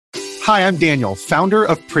Hi, I'm Daniel, founder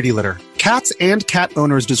of Pretty Litter. Cats and cat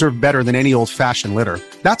owners deserve better than any old-fashioned litter.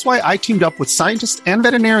 That's why I teamed up with scientists and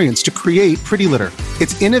veterinarians to create Pretty Litter.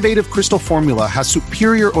 Its innovative crystal formula has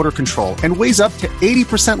superior odor control and weighs up to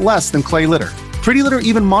 80% less than clay litter. Pretty Litter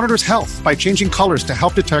even monitors health by changing colors to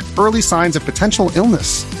help detect early signs of potential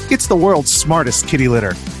illness. It's the world's smartest kitty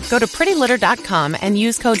litter. Go to prettylitter.com and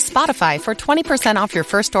use code SPOTIFY for 20% off your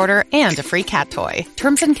first order and a free cat toy.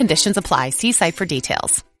 Terms and conditions apply. See site for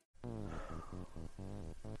details.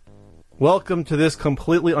 Welcome to this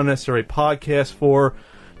completely unnecessary podcast for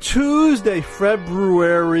Tuesday,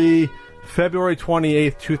 February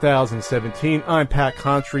 28th, 2017. I'm Pat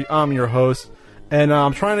Contry. I'm your host. And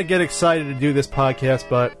I'm trying to get excited to do this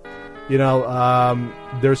podcast, but, you know,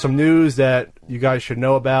 there's some news that you guys should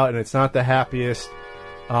know about, and it's not the happiest.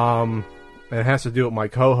 And it has to do with my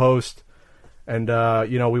co-host. And,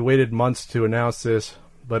 you know, we waited months to announce this,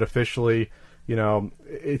 but officially, you know,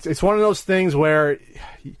 it's one of those things where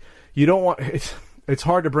you don't want... It's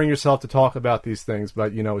hard to bring yourself to talk about these things,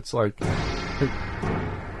 but, you know, it's like... What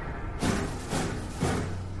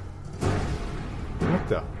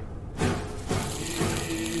the...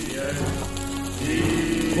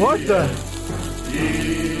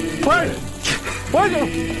 What the...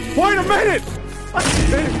 Wait a minute!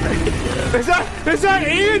 Is that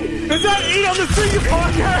Ian? Is that Ian on the Senior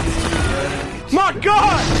Podcast? My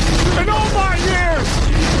God! In all my years,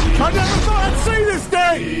 I never thought I'd see this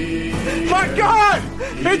day! My God!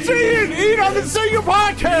 It's Ian on the Senior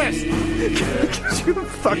Podcast! Because you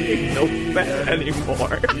fucking know that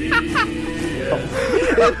anymore.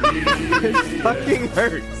 It fucking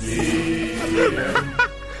hurts.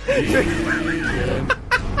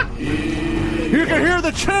 You can hear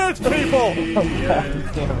the chants, people! Oh, God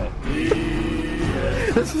damn it.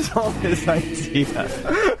 This is all his idea.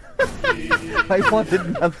 I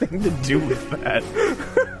wanted nothing to do with that.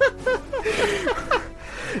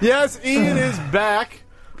 Yes, Ian is back.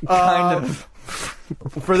 Kind of.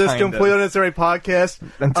 For this completely unnecessary podcast.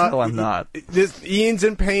 Until I'm not. Ian's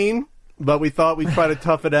in pain, but we thought we'd try to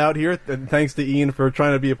tough it out here. And thanks to Ian for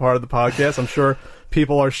trying to be a part of the podcast. I'm sure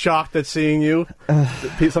people are shocked at seeing you.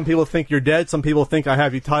 Some people think you're dead. Some people think I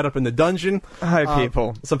have you tied up in the dungeon. Hi,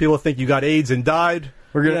 people. Some people think you got AIDS and died.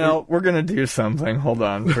 We're gonna do something. Hold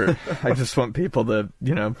on. I just want people to,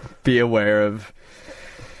 you know, be aware of.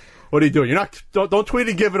 What are you doing? You're not. Don't tweet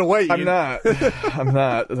and give it away, Ian. I'm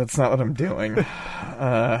not. That's not what I'm doing.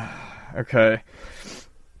 Okay.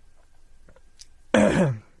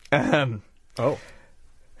 Oh.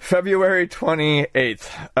 February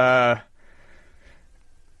 28th.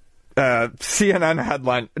 CNN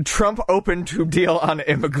headline: Trump open to deal on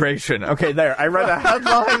immigration. Okay, there. I read a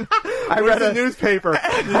headline. I read a newspaper.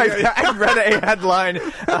 I read a headline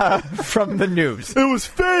from the news. It was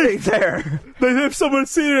fake. There. They have someone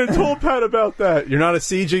seen it and told Pat about that. You're not a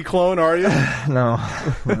CG clone, are you? No.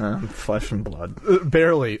 Flesh and blood.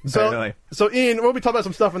 Barely. Barely. So, Ian, we'll be talking about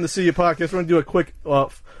some stuff on the CU podcast. We're going to do a quick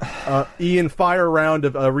Ian fire round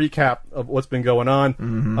of recap of what's been going on.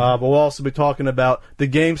 Mm-hmm. But we'll also be talking about the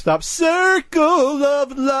GameStop Circle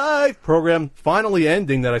of Life program finally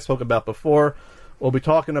ending that I spoke about before. We'll be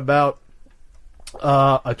talking about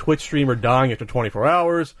a Twitch streamer dying after 24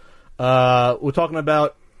 hours. We're talking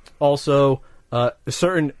about also a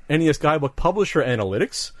certain NES Guidebook publisher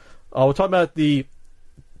analytics. We're talking about the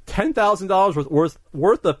 $10,000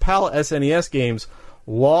 worth of PAL SNES games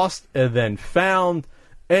lost and then found,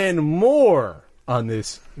 and more on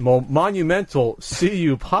this monumental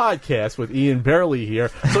CU podcast with Ian Barely here.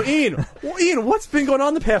 So, Ian, what's been going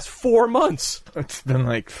on the past 4 months? It's been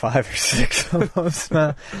like 5 or 6 almost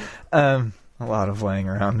now. A lot of laying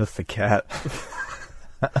around with the cat.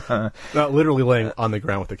 Not literally laying on the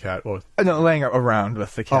ground with the cat. No, laying around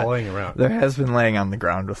with the cat. Oh, laying around. There has been laying on the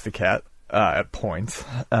ground with the cat at points.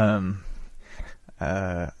 I've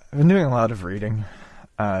been doing a lot of reading.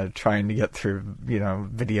 Trying to get through, you know,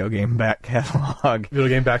 video game back catalog. Video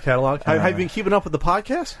game back catalog? Have you been keeping up with the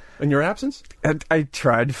podcast in your absence? I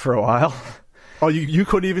tried for a while. Oh, you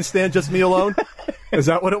couldn't even stand Just Me Alone? Is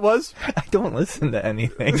that what it was? I don't listen to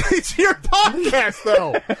anything. It's your podcast,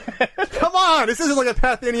 though. Come on, this isn't like a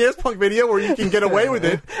Pat the NES Punk video where you can get away with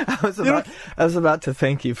it. I was about to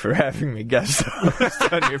thank you for having me guest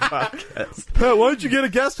host on your podcast. Pat, why don't you get a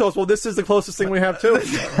guest host? Well, this is the closest thing we have to.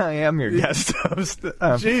 I am your guest host.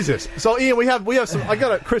 Jesus. So, Ian, we have some. I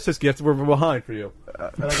got a Christmas gift. We're behind for you.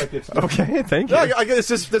 And I got this. Okay, thank you. No, this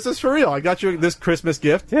is for real. I got you this Christmas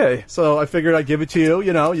gift. Yeah. So I figured I'd give it to you.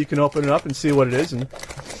 You know, you can open it up and see what it is, and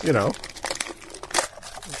you know,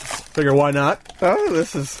 figure why not? Oh,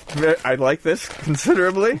 I like this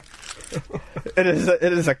considerably. It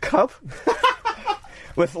is a cup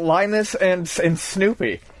with Linus and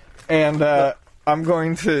Snoopy, and I'm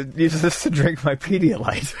going to use this to drink my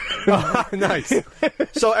Pedialyte. Nice.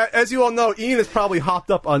 So, as you all know, Ian is probably hopped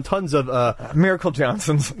up on tons of Miracle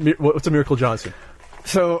Johnsons. What's a Miracle Johnson?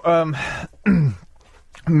 So,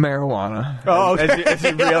 marijuana. Oh, okay. As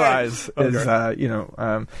you realize, Okay.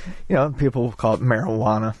 is people call it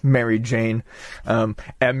marijuana, Mary Jane,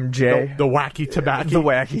 MJ, The wacky tobacco. the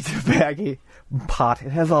wacky tobacco, pot. It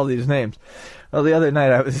has all these names. Well, the other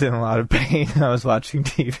night I was in a lot of pain. I was watching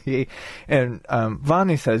TV, and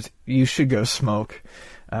Vonnie says you should go smoke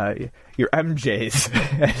your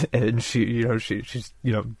MJs, and she's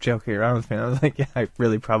joking around with me. And I was like, yeah, I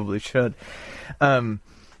really probably should.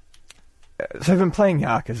 So I've been playing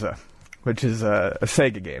Yakuza, which is a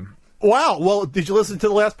Sega game. Wow. Well, did you listen to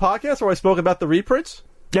the last podcast where I spoke about the reprints?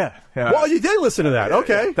 Yeah. Well, you did listen to that.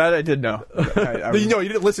 Okay. That I did know. You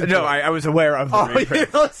didn't listen to No, it. I was aware of the Oh, you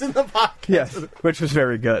reprint. didn't listen to the podcast. Yes, which was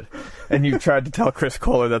very good. And you tried to tell Chris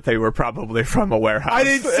Kohler that they were probably from a warehouse. I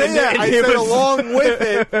didn't say that. I said along with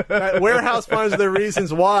it, that warehouse finds their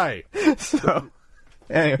reasons why. So,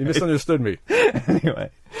 anyway. You misunderstood me.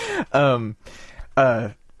 Anyway.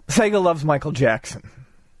 Sega loves Michael Jackson.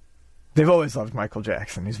 They've always loved Michael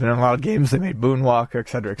Jackson. He's been in a lot of games. They made Moonwalker, et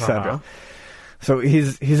cetera, et cetera. Uh-huh. So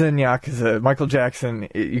he's in Yakuza. Michael Jackson,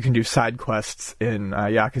 you can do side quests in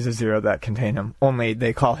Yakuza 0 that contain him. Only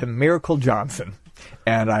they call him Miracle Johnson.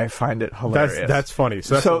 And I find it hilarious. That's funny.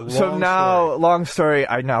 So, that's a long now, story. long story,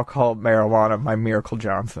 I now call marijuana my Miracle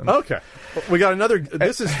Johnson. Okay. We got another.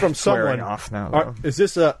 This is from Swearing someone. off now,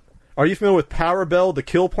 Are you familiar with Power Bell, the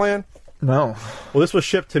Kill Plan? No. Well, this was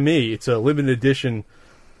shipped to me. It's a limited edition,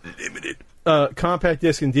 compact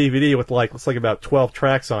disc and DVD with looks like about 12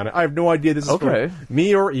 tracks on it. I have no idea this is for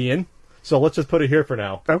me or Ian, so let's just put it here for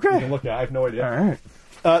now. Okay. You can look at it. I have no idea. All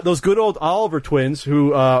right. Those good old Oliver twins,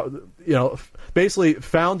 who basically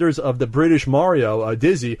founders of the British Mario,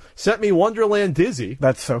 Dizzy, sent me Wonderland Dizzy.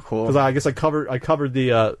 That's so cool. Because I guess I covered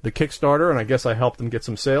the Kickstarter, and I guess I helped them get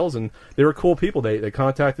some sales, and they were cool people. They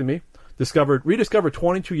contacted me. Rediscovered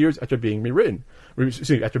 22 years after being rewritten. So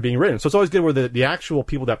it's always good where the actual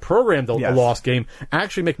people that programmed the Lost game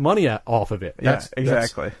actually make money off of it.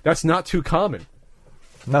 Exactly. That's not too common.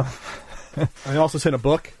 No. I also sent a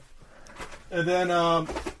book. And then I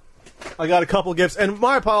got a couple gifts. And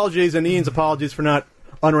my apologies and Ian's apologies for not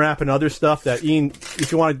unwrapping other stuff. That Ian,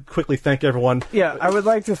 if you want to quickly thank everyone. Yeah, I would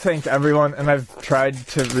like to thank everyone, and I've tried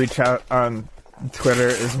to reach out on Twitter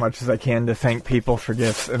as much as I can to thank people for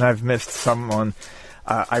gifts, and I've missed someone.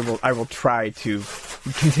 I will try to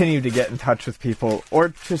continue to get in touch with people, or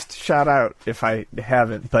just shout out if I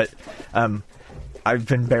haven't. But I've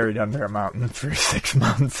been buried under a mountain for 6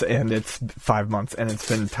 months, and it's 5 months, and it's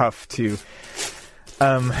been tough to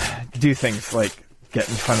do things like get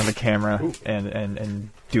in front of the camera and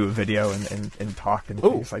do a video and talk and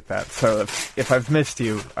things like that. So if I've missed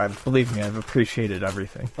you, believe me, I've appreciated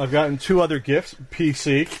everything. I've gotten 2 other gifts.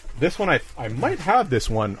 PC. This one, I might have this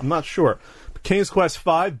one. I'm not sure. King's Quest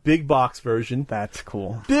V, big box version. That's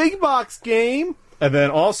cool. Big box game. And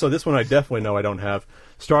then also, this one I definitely know I don't have.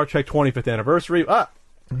 Star Trek 25th Anniversary.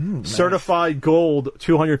 Nice. Certified gold,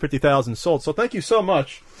 250,000 sold. So thank you so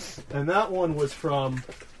much. And that one was from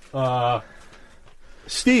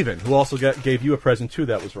Steven, who also gave you a present too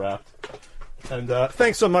that was wrapped. And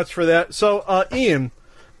thanks so much for that. So, Ian,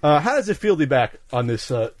 how does it feel to be back on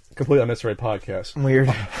this completely unnecessary podcast?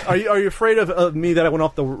 Weird. Are you afraid of me that I went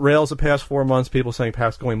off the rails the past 4 months, people saying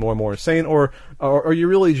Pat's going more and more insane, or are you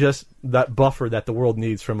really just that buffer that the world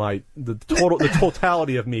needs for the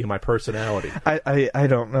totality of me and my personality? I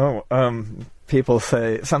don't know. Some people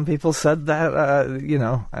said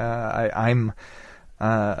that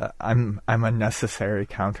I'm a necessary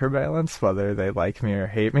counterbalance, whether they like me or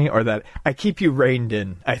hate me, or that I keep you reined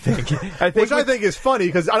in. I think Which I think is funny,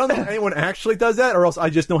 because I don't think anyone actually does that, or else I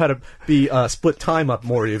just know how to be split time up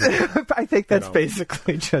more easily. I think that's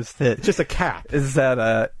basically just it. It's just a cap. Is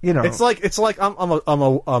that It's like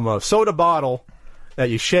I'm a soda bottle that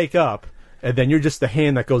you shake up, and then you're just the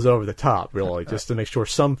hand that goes over the top, really, just to make sure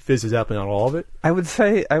some fizzes up and not all of it. I would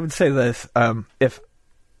say this: if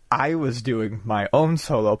I was doing my own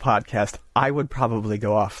solo podcast, I would probably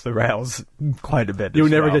go off the rails quite a bit. You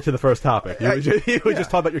would never get to the first topic. You would just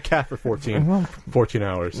talk about your cat for 14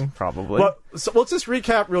 hours. Probably. But, so let's just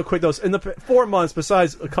recap real quick, though. In the 4 months,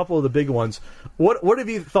 besides a couple of the big ones, what have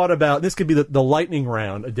you thought about? This could be the lightning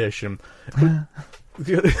round edition.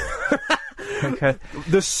 Okay.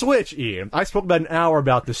 The Switch, Ian. I spoke about an hour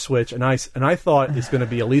about the Switch, and I thought it's going to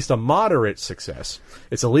be at least a moderate success.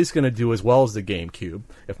 It's at least going to do as well as the GameCube,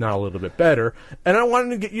 if not a little bit better. And I wanted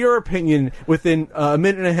to get your opinion within a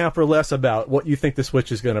minute and a half or less about what you think the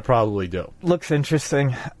Switch is going to probably do. Looks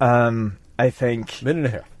interesting. I think Minute and a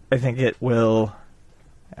half. I think it will.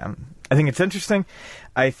 I think it's interesting.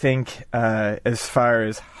 I think as far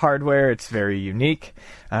as hardware, it's very unique.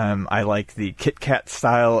 I like the KitKat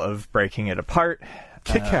style of breaking it apart.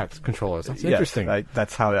 KitKat controllers. That's Yes, interesting.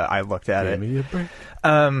 that's how I looked at Give it. me a break.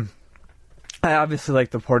 I obviously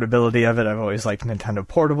like the portability of it. I've always liked Nintendo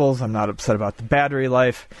portables. I'm not upset about the battery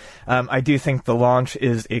life. I do think the launch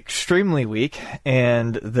is extremely weak,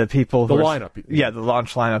 and the people who The are, lineup. yeah, the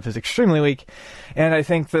launch lineup is extremely weak, and I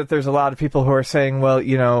think that there's a lot of people who are saying, well,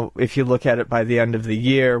 you know, if you look at it by the end of the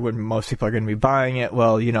year, when most people are going to be buying it,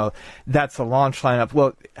 well, you know, that's a launch lineup.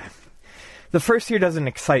 Well, the first year doesn't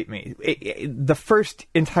excite me. The first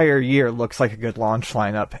entire year looks like a good launch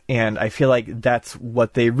lineup, and I feel like that's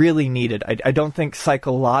what they really needed. I don't think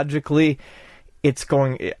psychologically it's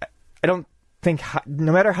going... I don't think...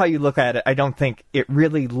 No matter how you look at it, I don't think it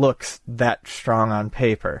really looks that strong on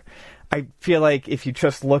paper. I feel like if you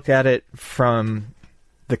just look at it from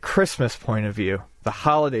the Christmas point of view, the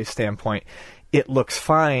holiday standpoint, it looks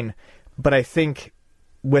fine, but I think...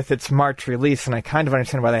 with its March release, and I kind of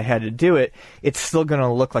understand why they had to do it, it's still going to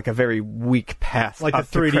look like a very weak path. Like the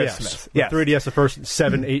up to 3DS. Christmas. The Yes. 3DS, the first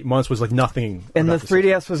 7-8 months was like nothing. And the about system.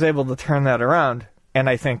 3DS was able to turn that around, and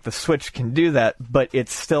I think the Switch can do that, but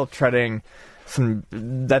it's still treading some...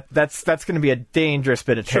 That's going to be a dangerous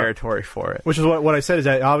bit of territory for it. Which is what I said, is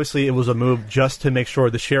that obviously it was a move just to make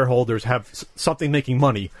sure the shareholders have something making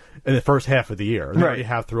money in the first half of the year. They already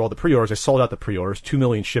have through all the pre-orders. They sold out the pre-orders. 2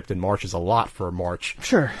 million shipped in March is a lot for a March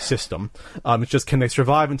system. It's just, can they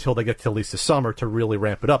survive until they get to at least the summer to really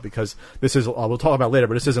ramp it up? Because this is, we'll talk about it later,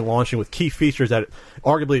 but this isn't launching with key features that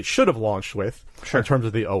arguably it should have launched with in terms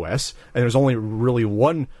of the OS. And there's only really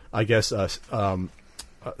one, I guess,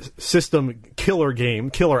 system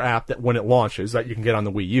killer app that when it launches that you can get on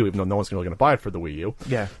the Wii U, even though no one's really going to buy it for the Wii U.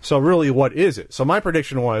 Yeah. So really, what is it? So my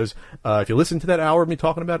prediction was, if you listen to that hour of me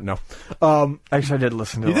talking about it, no. Actually, I did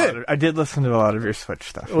listen to I did listen to a lot of your Switch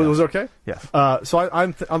stuff. It was okay? Yes. So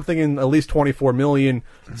I'm thinking at least 24 million,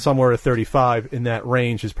 somewhere to 35 in that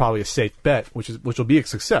range is probably a safe bet, which will be a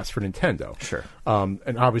success for Nintendo. Sure.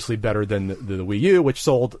 And obviously better than the Wii U, which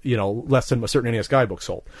sold, less than a certain NES guidebook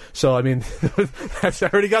sold. So I mean, that's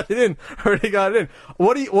already got it in.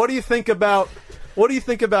 What do you think about? What do you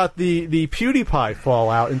think about the PewDiePie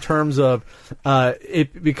fallout in terms of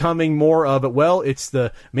it becoming more of it? Well, it's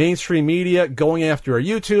the mainstream media going after a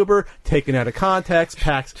YouTuber, taken out of context.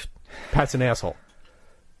 Pat's an asshole.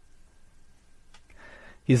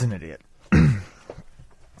 He's an idiot.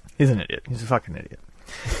 He's an idiot. He's a fucking idiot.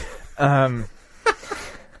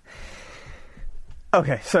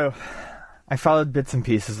 Okay, so I followed bits and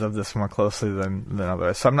pieces of this more closely than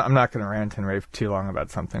others, so I'm not going to rant and rave too long about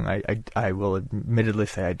something. I will admittedly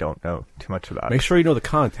say I don't know too much about it. Make sure you know the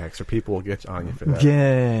context, or people will get on you for that.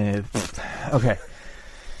 Yeah. Okay.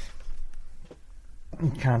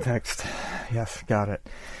 Context. Yes, got it.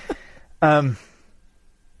 I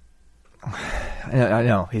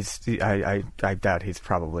know I doubt he's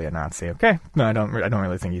probably a Nazi. Okay, no, I don't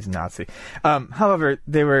really think he's a Nazi. However,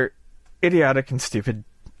 they were idiotic and stupid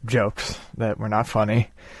jokes that were not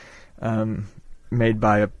funny, made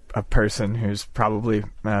by a person who's probably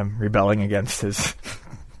rebelling against his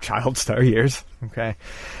child star years. Okay,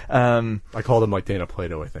 I called him like Dana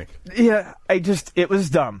Plato, I think. Yeah, it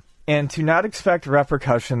was dumb. And to not expect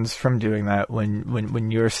repercussions from doing that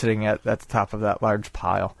when you're sitting at the top of that large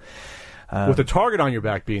pile. With the target on your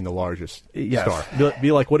back being the largest star.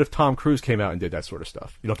 Be like, what if Tom Cruise came out and did that sort of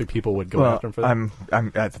stuff? You don't think people would go after him for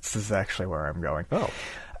that? This is actually where I'm going. Oh.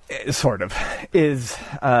 Sort of. Is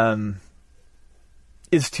to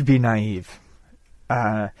be naive.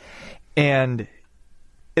 And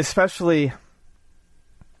especially,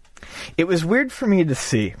 it was weird for me to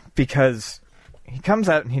see, because he comes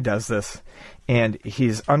out and he does this, and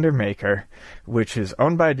he's under Maker, which is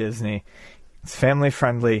owned by Disney. It's family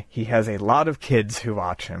friendly. He has a lot of kids who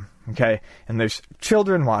watch him. Okay? And there's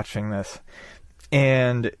children watching this.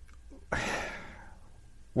 And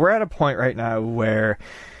we're at a point right now where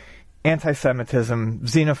anti-Semitism,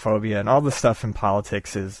 xenophobia, and all the stuff in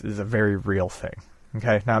politics is a very real thing.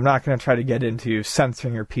 Okay? Now, I'm not going to try to get into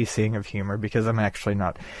censoring or PCing of humor, because I'm actually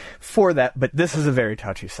not for that, but this is a very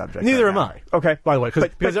touchy subject. Neither right am now. I. Okay. By the way,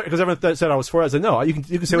 because everyone said I was for it, I said, no, you can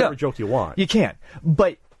say whatever joke you want. You can.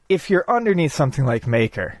 But if you're underneath something like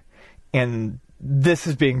Maker, and this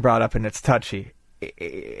is being brought up and it's touchy,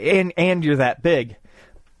 and you're that big,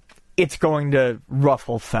 it's going to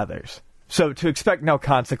ruffle feathers. So to expect no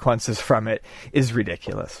consequences from it is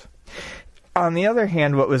ridiculous. On the other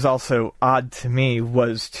hand, what was also odd to me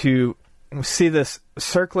was to see this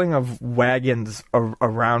circling of wagons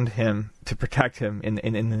around him to protect him in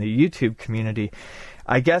the YouTube community.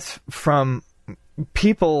 I guess from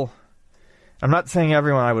people, I'm not saying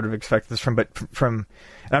everyone I would have expected this from, but from,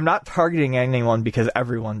 and I'm not targeting anyone because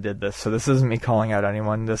everyone did this, so this isn't me calling out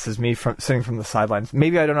anyone. This is me sitting from the sidelines.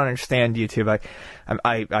 Maybe I don't understand YouTube.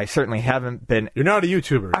 I certainly haven't been. You're not a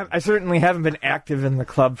YouTuber. I certainly haven't been active in the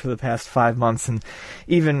club for the past 5 months, and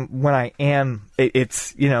even when I am,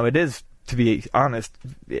 it's it is, to be honest,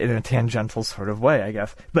 in a tangential sort of way, I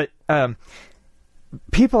guess. But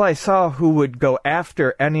people I saw who would go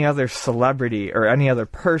after any other celebrity or any other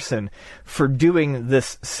person for doing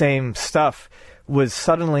this same stuff was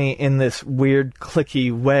suddenly in this weird cliquey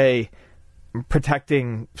way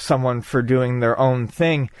protecting someone for doing their own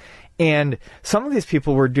thing. And some of these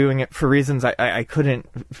people were doing it for reasons I couldn't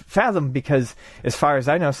fathom, because as far as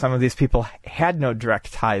I know, some of these people had no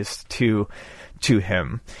direct ties to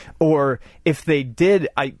him. Or if they did,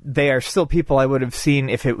 they are still people I would have seen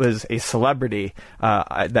if it was a celebrity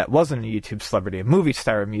that wasn't a YouTube celebrity, a movie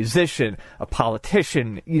star, a musician, a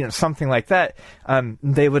politician, something like that.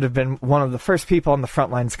 They would have been one of the first people on the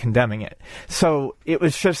front lines condemning it. So it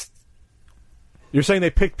was just... You're saying they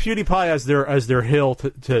picked PewDiePie as their hill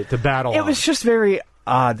to battle on. It was just very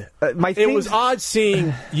odd. It was odd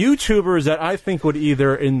seeing YouTubers that I think would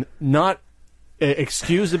either not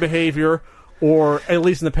excuse the behavior, or at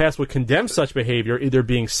least in the past would condemn such behavior, either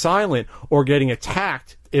being silent or getting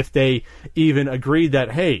attacked if they even agreed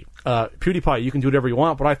that, hey, PewDiePie, you can do whatever you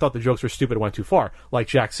want, but I thought the jokes were stupid and went too far. Like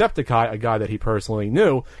Jacksepticeye, a guy that he personally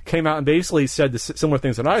knew, came out and basically said the similar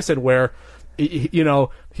things that I said, where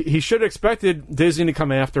he should have expected Disney to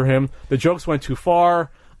come after him. The jokes went too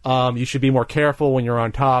far. You should be more careful when you're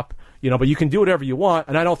on top. But you can do whatever you want,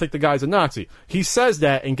 and I don't think the guy's a Nazi. He says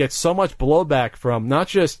that and gets so much blowback from not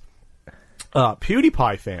just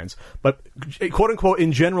PewDiePie fans, but quote-unquote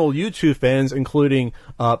in general YouTube fans, including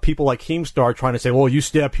people like Keemstar trying to say, well, you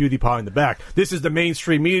stab PewDiePie in the back. This is the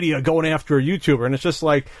mainstream media going after a YouTuber. And it's just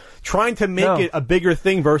like trying to make it a bigger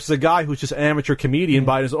thing versus a guy who's just an amateur comedian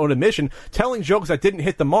by his own admission, telling jokes that didn't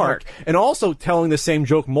hit the mark, and also telling the same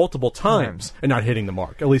joke multiple times and not hitting the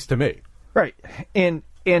mark, at least to me. Right. And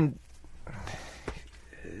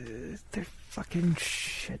they're fucking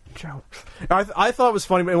shit jokes. I thought it was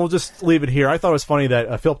funny, and we'll just leave it here. I thought it was funny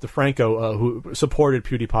that Philip DeFranco, who supported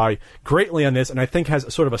PewDiePie greatly on this, and I think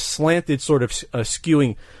has sort of a slanted sort of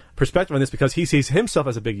skewing perspective on this, because he sees himself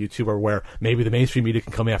as a big YouTuber where maybe the mainstream media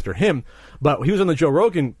can come after him. But he was on the Joe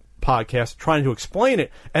Rogan podcast trying to explain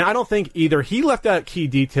it, and I don't think either he left out key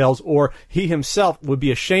details or he himself would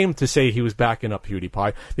be ashamed to say he was backing up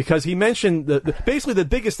PewDiePie, because he mentioned basically the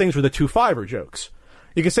biggest things were the 2 Fiverr jokes.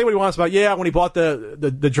 You can say what he wants about, when he bought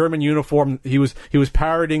the German uniform, he was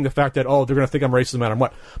parroting the fact that, they're going to think I'm racist no matter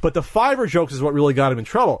what. But the Fiverr jokes is what really got him in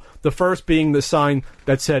trouble. The first being the sign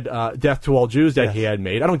that said "Death to all Jews" that he had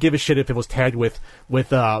made. I don't give a shit if it was tagged with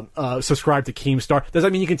subscribe to Keemstar. Does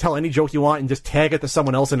that mean you can tell any joke you want and just tag it to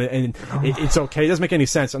someone else and it's okay? It doesn't make any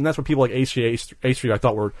sense. And that's what people like A3 I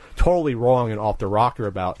thought were totally wrong and off the rocker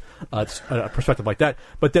about a perspective like that.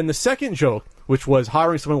 But then the second joke, which was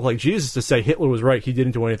hiring someone like Jesus to say Hitler was right, he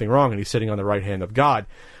didn't do anything wrong, and he's sitting on the right hand of God.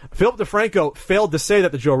 Philip DeFranco failed to say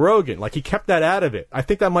that to Joe Rogan. Like, he kept that out of it. I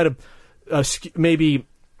think that might have maybe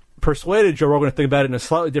persuaded Joe Rogan to think about it in a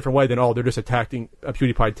slightly different way than, they're just attacking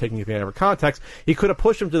PewDiePie, taking it out of context. He could have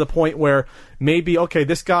pushed him to the point where maybe,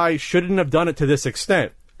 this guy shouldn't have done it to this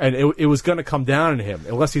extent. And it was going to come down on him,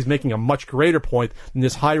 unless he's making a much greater point than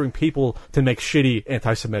just hiring people to make shitty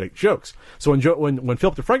anti-Semitic jokes. So when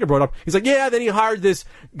Philip DeFranco brought up, he's like, then he hired this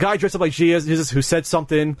guy dressed up like Jesus who said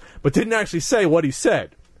something, but didn't actually say what he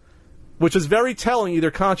said, which is very telling, either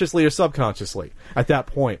consciously or subconsciously at that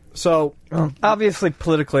point. So obviously,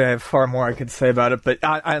 politically, I have far more I could say about it, but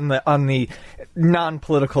on the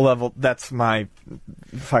non-political level, that's my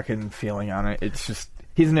fucking feeling on it. It's just,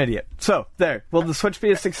 he's an idiot. So, there. Will the Switch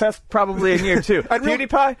be a success? Probably in year 2.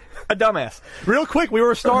 PewDiePie? A dumbass. Real quick, we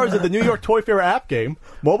were stars of the New York Toy Fair app game,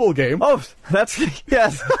 mobile game. Oh, that's...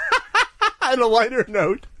 Yes. On a lighter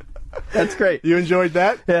note. That's great. You enjoyed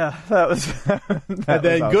that? Yeah, that was... and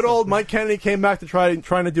then good old Mike Kennedy came back to trying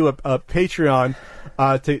to do a Patreon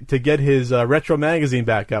to get his retro magazine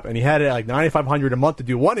back up, and he had it at like $9,500 a month to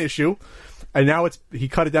do one issue, and now he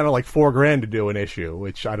cut it down to like $4,000 to do an issue,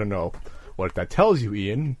 which I don't know what that tells you,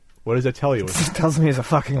 Ian. What does that tell you? It tells me he's a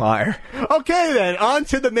fucking liar. Okay, then, on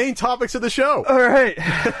to the main topics of the show. All right.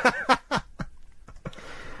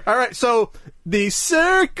 All right, so the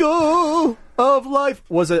Circle of Life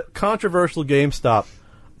was a controversial GameStop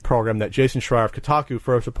program that Jason Schreier of Kotaku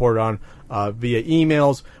first reported on via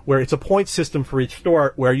emails, where it's a point system for each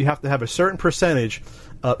store where you have to have a certain percentage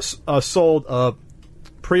sold of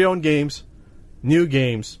pre-owned games, new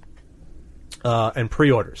games, and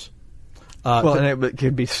pre-orders. And it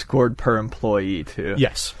could be scored per employee, too.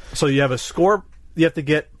 Yes. So you have a score you have to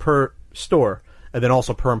get per store, and then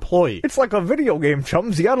also per employee. It's like a video game,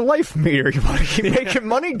 chums. You got a life meter. You want to keep making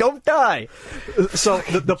money? Don't die. So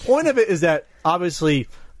the point of it is that, obviously,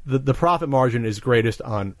 the profit margin is greatest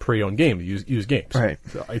on pre-owned games, used games. Right.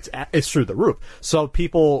 So it's through the roof. So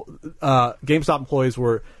people, GameStop employees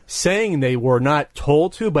were saying they were not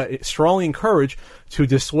told to, but strongly encouraged to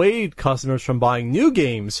dissuade customers from buying new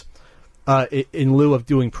games in lieu of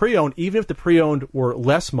doing pre-owned, even if the pre-owned were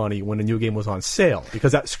less money when a new game was on sale,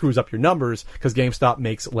 because that screws up your numbers, because GameStop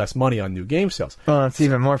makes less money on new game sales. Well, it's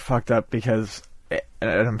even more fucked up because, and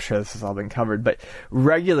I'm sure this has all been covered, but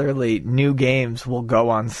regularly new games will go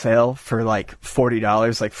on sale for like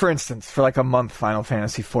 $40. Like, for instance, for like a month, Final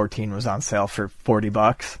Fantasy XIV was on sale for $40.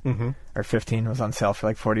 Mm-hmm. Or 15 was on sale for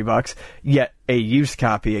like $40. Yet a used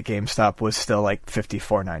copy at GameStop was still like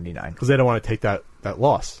 $54.99. Because they don't want to take that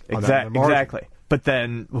loss. Exactly. But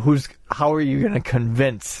then, how are you going to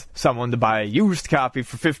convince someone to buy a used copy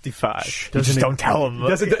for $55? You just don't tell them. You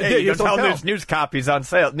don't tell them there's new copies on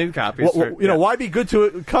sale. New copies. Well, why be good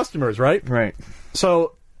to customers, right? Right.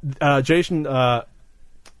 So, Jason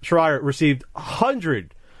Schreier received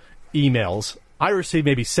 100 emails. I received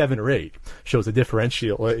maybe 7 or 8. Shows a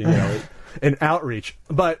differential, in outreach.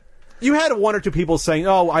 But you had 1 or 2 people saying,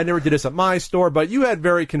 "Oh, I never did this at my store," but you had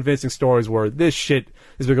very convincing stories where this shit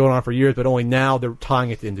has been going on for years, but only now they're tying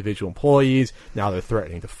it to individual employees. Now they're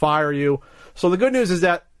threatening to fire you. So the good news is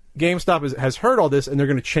that GameStop has heard all this, and they're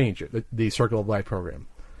going to change it, the Circle of Life program.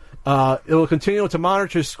 It will continue to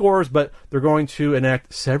monitor scores, but they're going to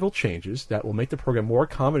enact several changes that will make the program more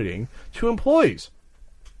accommodating to employees.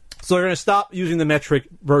 So they're going to stop using the metric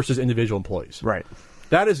versus individual employees. Right.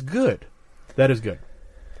 That is good.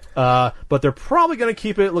 But they're probably going to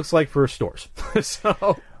keep it looks like, for stores.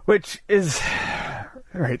 Which is...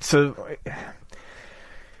 Right, so...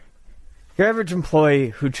 Your average employee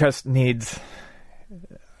who just needs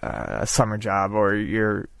a summer job, or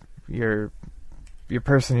your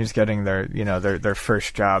person who's getting their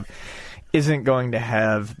first job, isn't going to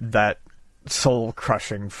have that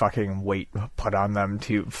soul-crushing fucking weight put on them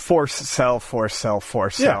to force sell all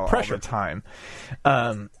the time.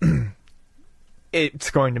 It's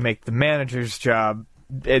going to make the manager's job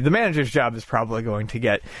is probably going to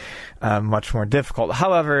get much more difficult.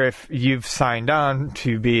 However, if you've signed on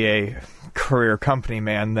to be a career company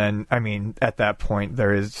man, then, I mean, at that point,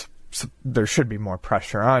 there should be more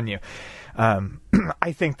pressure on you.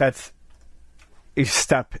 I think that's a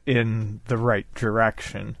step in the right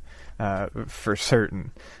direction. For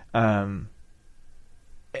certain. And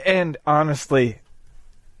honestly,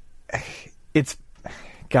 it's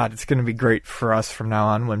going to be great for us from now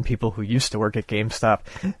on when people who used to work at GameStop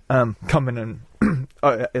come in and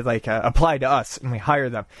apply to us and we hire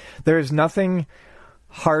them. There is nothing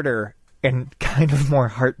harder and kind of more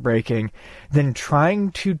heartbreaking than trying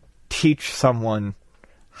to teach someone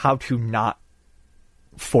how to not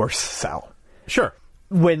force sell. Sure.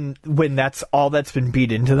 When that's all that's been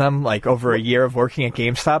beat into them, like over a year of working at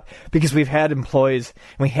GameStop, because we have employees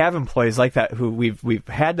like that who we've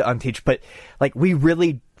had to unteach, but like we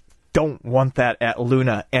really don't want that at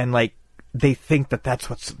Luna, and like they think that that's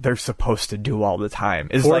what they're supposed to do all the time.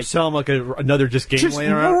 Is or like sell them another game laying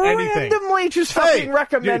around, anything. Randomly just fucking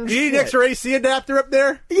recommend. Do you need an extra AC adapter up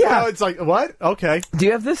there? Yeah. It's like, what? Okay. Do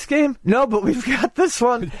you have this game? No, but we've got this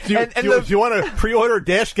one. Do you want to pre-order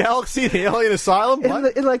Dash Galaxy, the Alien Asylum? And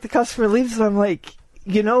the customer leaves, and I'm like,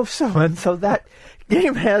 so that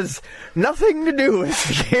game has nothing to do with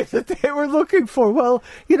the game that they were looking for. Well,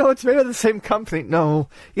 it's made by the same company. No,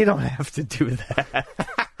 you don't have to do that.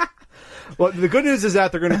 Well, the good news is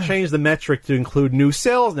that they're going to change the metric to include new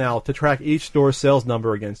sales now to track each store's sales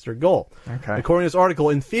number against their goal. Okay. According to this article,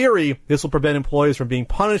 in theory, this will prevent employees from being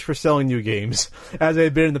punished for selling new games as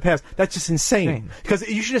they've been in the past. That's just insane. Because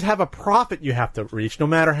you should just have a profit you have to reach no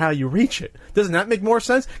matter how you reach it. Doesn't that make more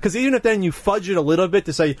sense? Because even if then you fudge it a little bit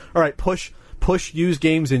to say, all right, push used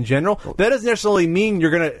games in general, that doesn't necessarily mean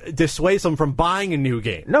you're going to dissuade them from buying a new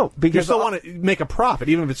game. No, because you still want to make a profit,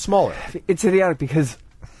 even if it's smaller. It's idiotic because...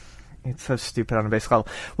 It's so stupid on a basic level.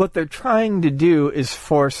 What they're trying to do is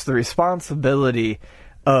force the responsibility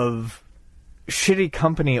of shitty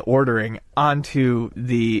company ordering onto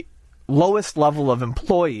the lowest level of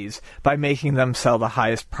employees by making them sell the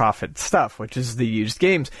highest profit stuff, which is the used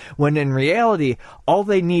games, when in reality, all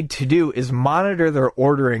they need to do is monitor their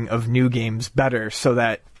ordering of new games better so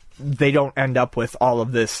that they don't end up with all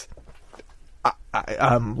of this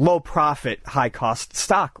low profit, high cost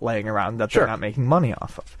stock laying around that they're not making money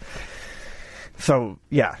off of. So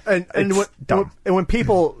yeah, and when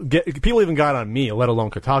people even got on me, let alone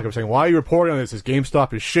Kotaku, saying, "Why are you reporting on this? This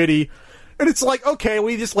GameStop is shitty." And it's like, okay,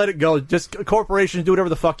 we just let it go. Just corporations do whatever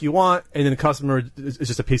the fuck you want, and then the customer is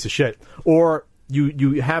just a piece of shit. Or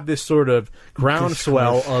you have this sort of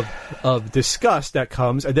groundswell of disgust that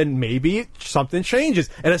comes, and then maybe something changes.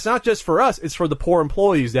 And it's not just for us; it's for the poor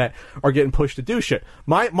employees that are getting pushed to do shit.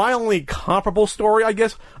 My only comparable story, I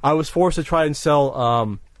guess, I was forced to try and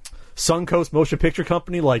sell Suncoast Motion Picture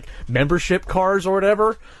Company like membership cards or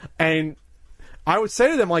whatever, and I would say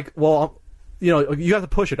to them like, well, you know, you have to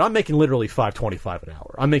push it. I'm making literally $5.25 an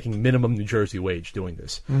hour. I'm making minimum New Jersey wage doing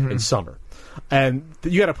this in summer. And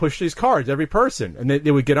you got to push these cards, every person. And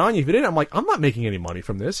they would get on you if you didn't. I'm like, I'm not making any money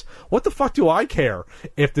from this. What the fuck do I care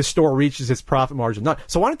if the store reaches its profit margin or not?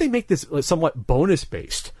 So why don't they make this somewhat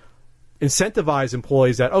bonus-based? Incentivize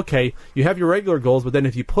employees that, okay, you have your regular goals, but then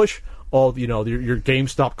if you push all, you know, your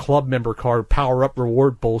GameStop club member card, power-up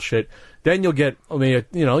reward bullshit, then you'll get, get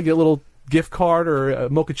a little gift card or a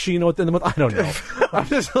mochaccino at the end of the month. I don't know. I'm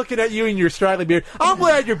just looking at you and your straggly beard. I'm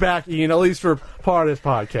glad you're back, Ian, at least for part of this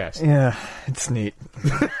podcast. Yeah, it's neat.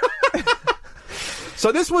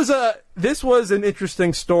 So this was an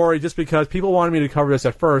interesting story just because people wanted me to cover this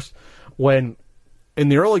at first when in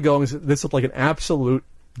the early goings this looked like an absolute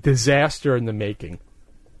disaster in the making.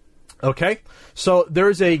 Okay? So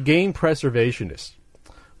there's a game preservationist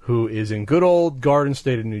who is in good old Garden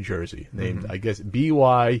State of New Jersey named, I guess,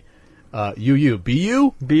 BYUU.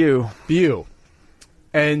 BU.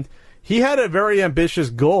 And he had a very ambitious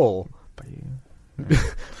goal.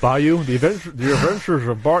 Bayou? The Adventures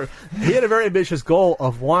of Bart. He had a very ambitious goal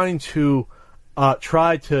of wanting to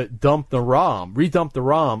try to redump the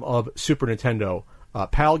ROM of Super Nintendo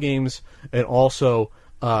PAL games, and also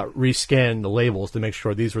rescan the labels to make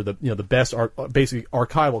sure these were the best, basically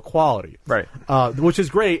archival quality, right? Which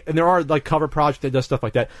is great, and there are like cover projects that does stuff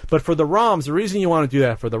like that. But for the ROMs, the reason you want to do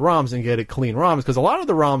that for the ROMs and get it clean ROMs, because a lot of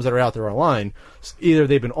the ROMs that are out there online, either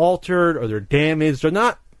they've been altered or they're damaged. They're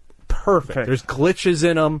not perfect. Okay. There's glitches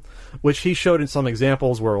in them, which he showed in some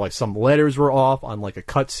examples where like some letters were off on like a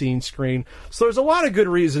cutscene screen. So there's a lot of good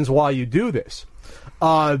reasons why you do this.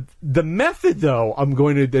 The method, though, I'm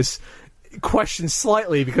going to question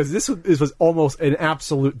slightly because this was almost an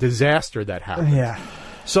absolute disaster that happened. Yeah.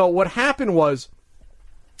 So what happened was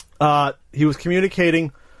he was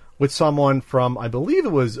communicating with someone from, I believe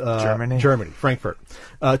it was Germany, Frankfurt,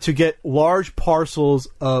 to get large parcels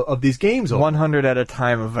of these games. 100 at a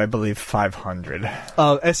time of, I believe, 500.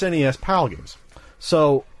 SNES PAL games.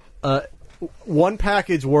 So one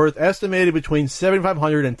package worth estimated between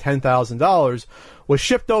 $7,500 and $10,000 was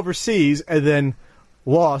shipped overseas and then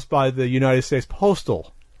lost by the United States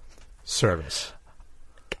Postal Service.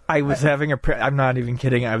 I was having I'm not even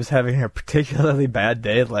kidding, I was having a particularly bad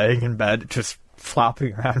day laying in bed, just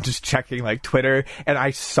flopping around, just checking like Twitter, and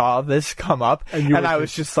I saw this come up, and I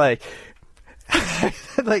was just like, I'm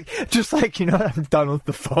done with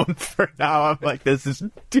the phone for now. I'm like, this is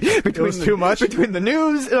too much between the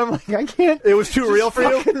news, and I'm like, I can't. It was too real for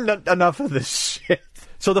you? Enough of this shit.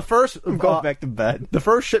 So the first, I'm going back to bed. The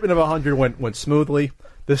first shipment of 100 went smoothly.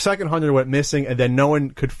 The second 100 went missing, and then no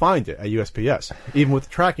one could find it at USPS, even with the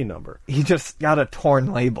tracking number. He just got a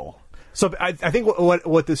torn label. So I think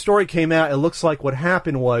what the story came out, it looks like what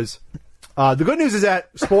happened was, the good news is that,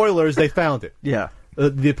 spoilers, they found it. Yeah.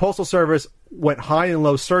 The Postal Service went high and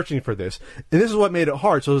low searching for this, and this is what made it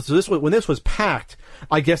hard. So when this was packed,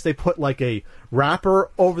 I guess they put like a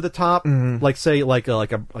wrapper over the top, like say like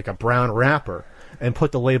a brown wrapper, and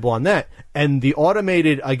put the label on that. And the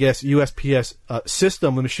automated, I guess, USPS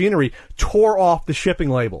system, the machinery, tore off the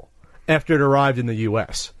shipping label after it arrived in the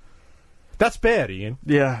U.S. That's bad, Ian.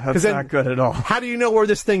 Yeah, that's not good at all. How do you know where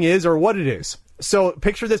this thing is or what it is? So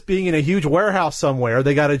picture this being in a huge warehouse somewhere.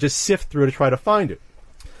 They got to just sift through to try to find it.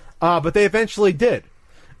 But they eventually did.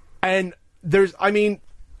 And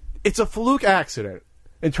it's a fluke accident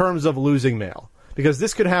in terms of losing mail. Because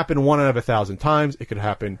this could happen 1 out of 1,000 times. It could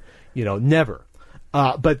happen, never.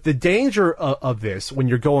 But the danger of this when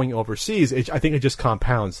you're going overseas, I think it just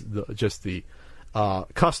compounds the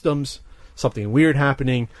customs, something weird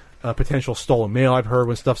happening, potential stolen mail. I've heard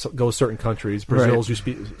when stuff goes certain countries. Brazil's used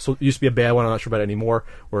to be a bad one. I'm not sure about it anymore,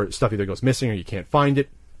 where stuff either goes missing or you can't find it.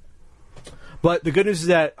 But the good news is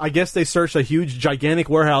that I guess they searched a huge, gigantic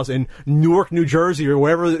warehouse in Newark, New Jersey, or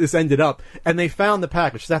wherever this ended up, and they found the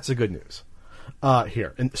package. That's the good news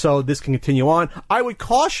here. And so this can continue on. I would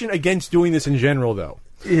caution against doing this in general, though.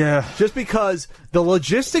 Yeah. Just because the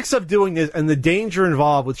logistics of doing this and the danger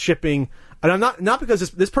involved with shipping, and I'm not because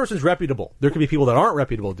this person's reputable. There could be people that aren't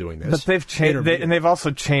reputable doing this. But they've changed, and they've also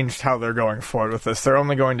changed how they're going forward with this. They're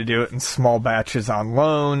only going to do it in small batches on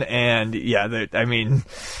loan, and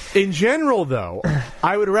in general, though,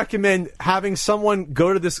 I would recommend having someone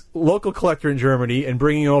go to this local collector in Germany and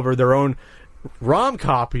bringing over their own ROM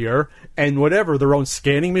copier and whatever, their own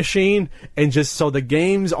scanning machine, and just so the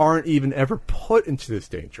games aren't even ever put into this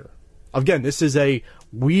danger. Again, this is a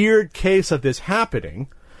weird case of this happening,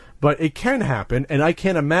 but it can happen, and I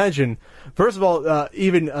can't imagine. First of all,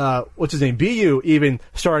 even what's his name, BU, even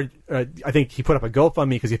started. I think he put up a GoFundMe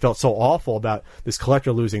because he felt so awful about this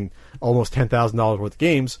collector losing almost $10,000 worth of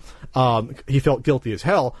games. He felt guilty as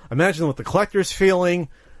hell. Imagine what the collector's feeling.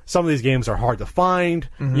 Some of these games are hard to find.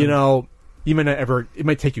 Mm-hmm. You know, you may not ever. It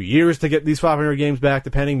might take you years to get these 500 games back.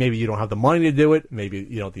 Depending, maybe you don't have the money to do it. Maybe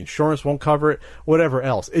the insurance won't cover it. Whatever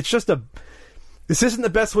else. It's just This isn't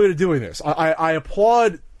the best way to doing this. I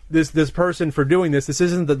applaud this person for doing this. This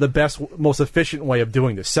isn't the best, most efficient way of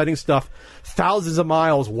doing this. Setting stuff thousands of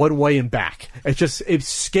miles one way and back. It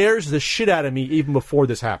scares the shit out of me even before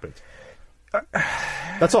this happened.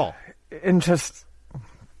 That's all. And just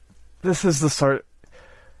this is the sort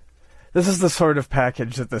of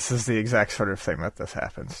package that this is the exact sort of thing that this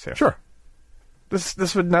happens to. Sure.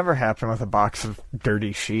 This would never happen with a box of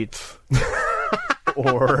dirty sheets.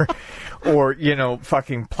 or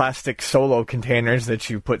fucking plastic Solo containers that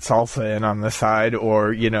you put salsa in on the side,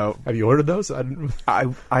 or Have you ordered those?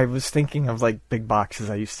 I was thinking of like big boxes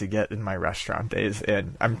I used to get in my restaurant days,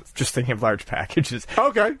 and I'm just thinking of large packages.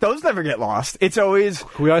 Okay. Those never get lost. It's always...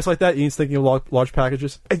 Can we isolate that? Ian's thinking of large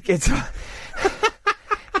packages?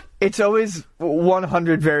 It's always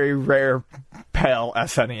 100 very rare pale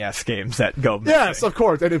SNES games that go missing. Yes, of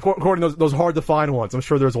course. And according to those hard-to-find ones, I'm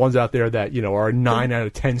sure there's ones out there that, are a 9 out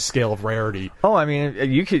of 10 scale of rarity. Oh, I mean,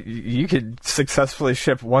 you could successfully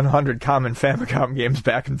ship 100 common Famicom games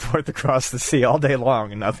back and forth across the sea all day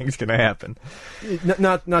long, and nothing's going to happen.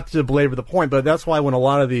 Not to belabor the point, but that's why when a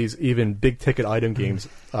lot of these even big-ticket item games,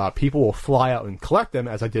 people will fly out and collect them,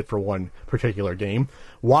 as I did for one particular game.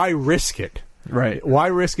 Why risk it? Right. Why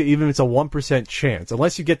risk it even if it's a 1% chance?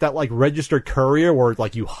 Unless you get that registered courier where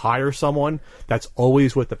you hire someone that's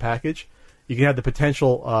always with the package, you can have the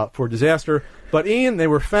potential for disaster. But Ian, they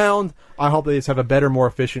were found. I hope they just have a better, more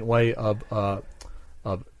efficient way of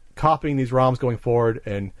copying these ROMs going forward,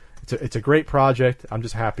 and it's a great project. I'm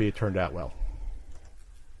just happy it turned out well.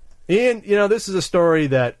 Ian, this is a story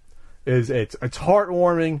that it's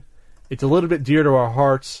heartwarming. It's a little bit dear to our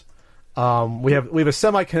hearts. We have a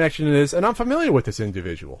semi-connection to this, and I'm familiar with this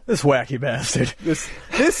individual. This wacky bastard.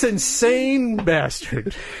 This insane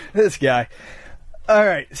bastard. This guy. All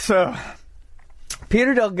right, so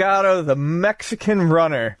Peter Delgado, the Mexican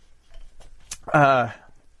runner.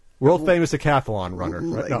 World famous decathlon runner.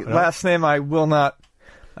 Right? No. Last name I will not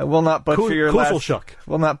butcher your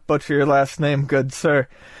last name, good sir.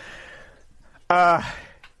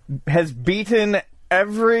 Has beaten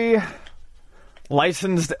every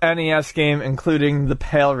licensed NES game, including the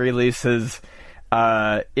PAL releases.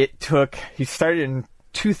 He started in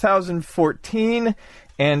 2014,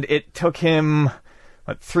 and it took him,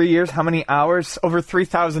 3 years? How many hours? Over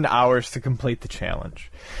 3,000 hours to complete the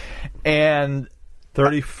challenge. And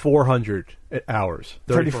 3,400 hours.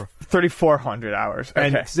 3,400 hours. Okay.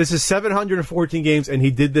 And this is 714 games, and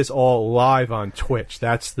he did this all live on Twitch.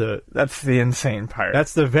 That's the insane part.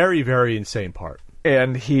 That's the very, very insane part.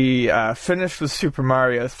 And he finished with Super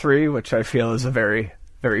Mario 3, which I feel is a very,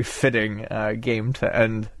 very fitting game to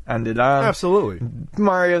end it on. Absolutely.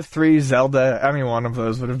 Mario 3, Zelda, any one of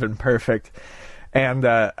those would have been perfect. And,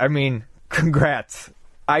 congrats.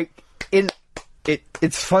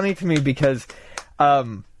 It's funny to me because I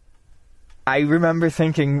remember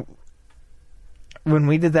thinking when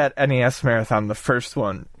we did that NES marathon, the first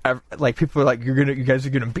one, people were like, you guys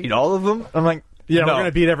are gonna beat all of them? I'm like, yeah, no. We're going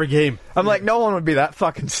to beat every game. I'm like, no one would be that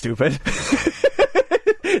fucking stupid.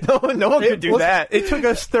 no one could do that. It took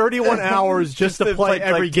us 31 hours just to play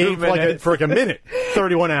every game for a minute.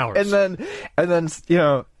 31 hours. And then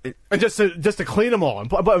and just to clean them all.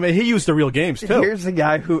 But I mean, he used the real games, too. Here's the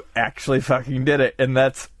guy who actually fucking did it, and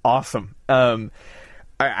that's awesome.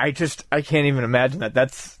 I can't even imagine that.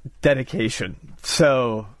 That's dedication.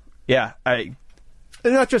 So, yeah,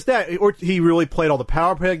 And not just that, or he really played all the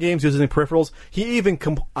Power Pad games using the peripherals. He even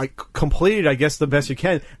completed, I guess the best you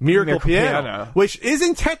can, Miracle Piano, which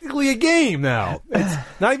isn't technically a game now. It's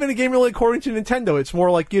not even a game really according to Nintendo. It's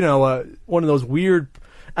more like, one of those weird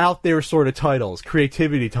out there sort of titles,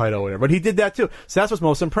 creativity title, or whatever. But he did that too. So that's what's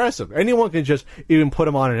most impressive. Anyone can just even put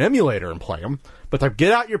him on an emulator and play him. But to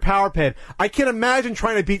get out your Power Pad, I can't imagine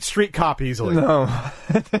trying to beat Street Cop easily. No.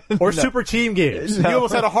 Or Super Team games. No. You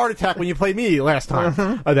almost had a heart attack when you played me last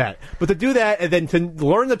time of that. But to do that, and then to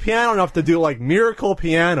learn the piano enough to do like Miracle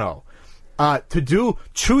Piano, to do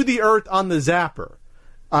To the Earth on the Zapper,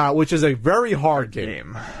 which is a very hard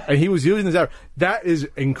game. And he was using the Zapper. That is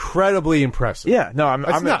incredibly impressive. Yeah, no, I'm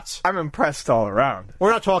nuts. I'm impressed all around.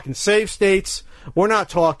 We're not talking save states. We're not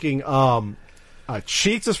talking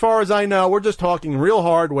cheats as far as I know. We're just talking real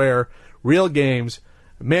hardware, real games.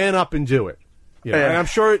 Man up and do it. Yeah. And I'm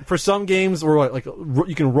sure for some games where like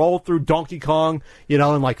you can roll through Donkey Kong,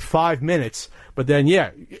 in like 5 minutes. But then,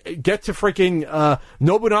 get to freaking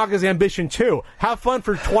Nobunaga's Ambition 2. Have fun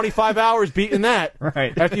for 25 hours beating that.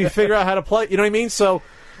 Right. After you figure out how to play. You know what I mean? So,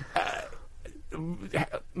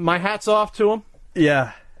 my hat's off to him.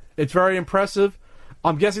 Yeah. It's very impressive.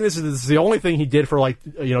 I'm guessing this is the only thing he did for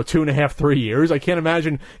 2.5, 3 years. I can't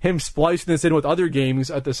imagine him splicing this in with other games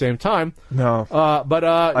at the same time. No. But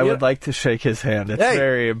I would like to shake his hand. It's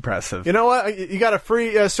very impressive. You know what? You got a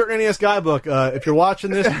free Certain NES guidebook. If you're watching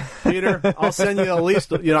this, Peter, I'll send you at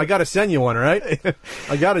least. I got to send you one, right?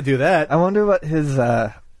 I got to do that. I wonder what his.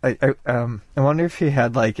 I wonder if he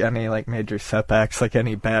had any major setbacks, like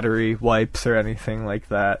any battery wipes or anything like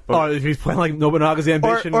that. If he's playing like Nobunaga's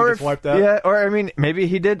Ambition and gets wiped out. Yeah, or maybe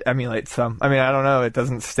he did emulate some. I don't know. It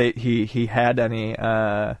doesn't state he had any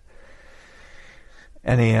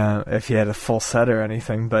if he had a full set or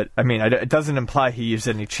anything. But it doesn't imply he used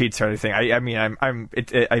any cheats or anything.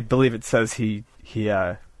 I believe it says he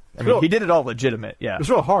did it all legitimate. Yeah, it's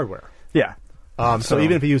real hardware. Yeah. So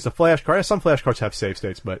even if you use the flash card, some flash cards have save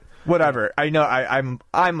states, but whatever. I know. I'm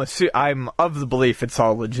of the belief it's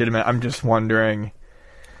all legitimate. I'm just wondering.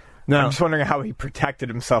 I'm just wondering how he protected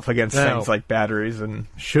himself against things like batteries and.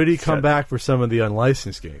 Should he come back for some of the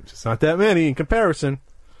unlicensed games? It's not that many in comparison.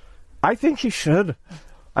 I think he should.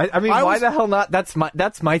 Why the hell not? That's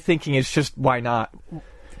my thinking. Is just why not?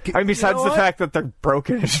 Besides the fact that they're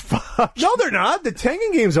broken as fuck. No, they're not. The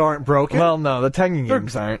Tengen games aren't broken. Well, no, the Tengen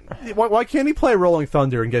games aren't. Why can't he play Rolling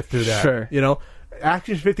Thunder and get through that? Sure.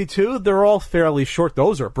 Action 52, they're all fairly short.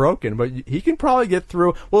 Those are broken, but he can probably get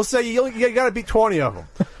through. We'll say you got to beat 20 of them.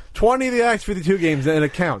 20 of the Action 52 games, and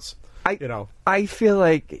it counts. I feel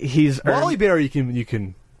like he's Wally Bear. You can.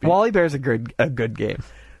 Beat. Wally Bear's a good game.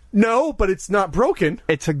 No, but it's not broken.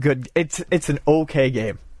 It's an okay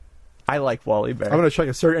game. I like Wally Bear. I'm going to check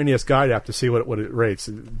a Certain NES Guide app to see what it rates,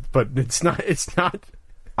 but it's not.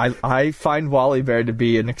 I find Wally Bear to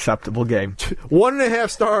be an acceptable game. 1.5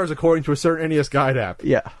 stars according to a Certain NES Guide app.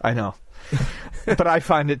 Yeah, I know. But I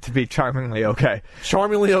find it to be charmingly okay.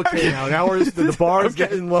 Charmingly okay now. Now the bar is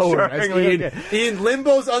getting lower. Ian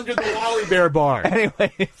Limbo's under the Wally Bear bar.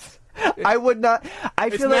 Anyways. I would not.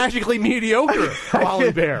 It's magically mediocre,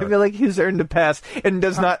 Wally Bear. I feel like he's earned a pass and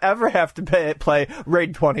does not ever have to play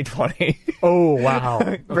Raid 2020. Oh, wow.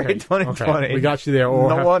 Okay. Raid 2020. Okay. We got you there.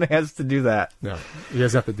 No one has to do that. No, he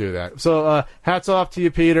doesn't have to do that. So, hats off to you,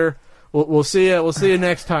 Peter. We'll see you. We'll see you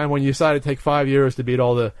next time when you decide to take 5 years to beat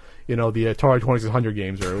all the Atari 2600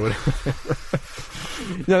 games or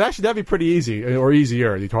whatever. Actually, that'd be pretty easy or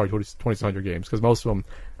easier. The Atari 2600 games because most of them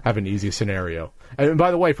have an easy scenario. And by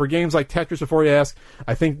the way, for games like Tetris, before you ask,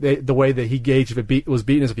 I think the way that he gauged if it was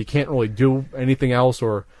beaten is if you can't really do anything else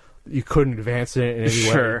or you couldn't advance it in any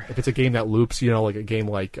way. If it's a game that loops, like a game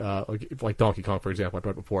like Donkey Kong, for example, I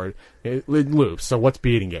brought before, it loops. So what's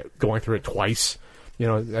beating it? Going through it twice,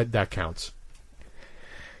 that counts.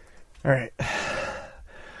 All right.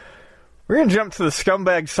 We're going to jump to the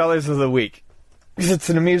Scumbag Sellers of the Week. Because it's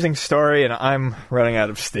an amusing story, and I'm running out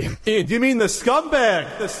of steam. Ian, do you mean the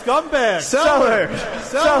scumbag? The scumbag. Sellers.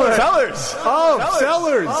 Oh,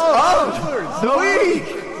 Sellers. The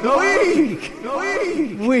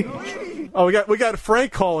week. Oh, we got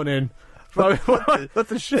Frank calling in. What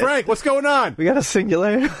the shit? Frank, what's going on? We got a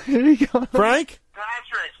singularity. Frank?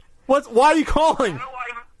 Patrick. Why are you calling?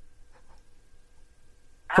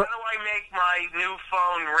 How do I make my new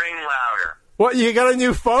phone ring louder? What, you got a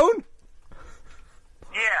new phone?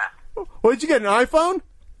 Yeah. What, did you get an iPhone?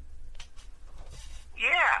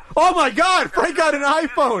 Yeah. Oh my God, Frank got an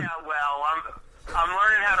iPhone. Well, I'm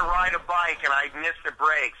learning how to ride a bike and I missed the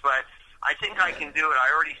brakes, but I think I can do it.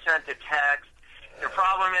 I already sent a text. The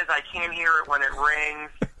problem is I can't hear it when it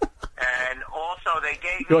rings. And also, they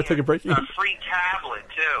gave You me want to take a break? a free tablet,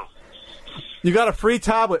 too. You got a free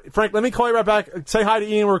tablet. Frank, let me call you right back. Say hi to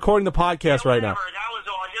Ian. We're recording the podcast right now. That was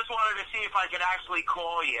all. I just wanted to see if I could actually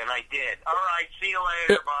call you, and I did. All right, see you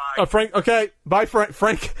later. Bye. Frank, okay. Bye, Frank.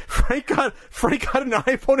 Frank got an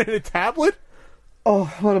iPhone and a tablet? Oh,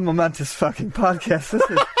 what a momentous fucking podcast this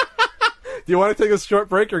is. Do you want to take a short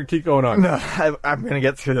break or keep going on? No, I'm going to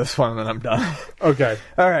get through this one and then I'm done. Okay.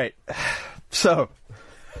 All right. So.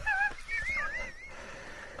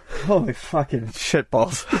 Holy fucking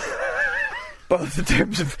shitballs. Both in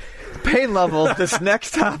terms of pain level, this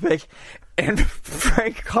next topic, and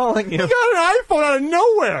Frank calling you. You got an iPhone out of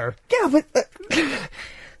nowhere. Yeah, but...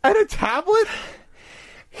 and a tablet?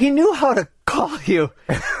 He knew how to call you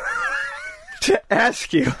to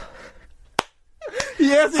ask you.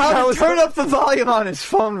 Yes, how to turn up the volume on his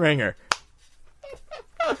phone ringer.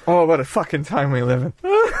 Oh, what a fucking time we live in.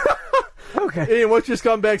 Okay. Ian, what's your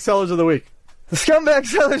scumbag sellers of the week? The scumbag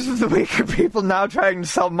sellers of the week are people now trying to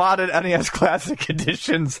sell modded NES Classic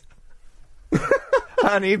editions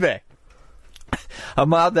on eBay. A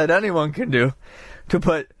mod that anyone can do to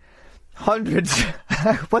put hundreds...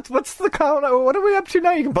 What's the count? What are we up to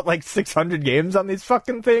now? You can put like 600 games on these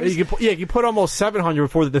fucking things? You can put almost 700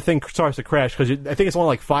 before the thing starts to crash, because I think it's only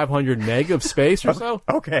like 500 meg of space or so.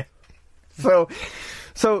 Okay. So...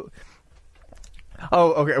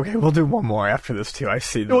 Oh, okay. We'll do one more after this too. I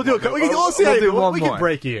see. We'll do it. We can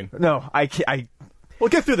break Ian. No, I can't. We'll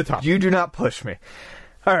get through the top. You do not push me.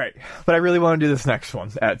 All right, but I really want to do this next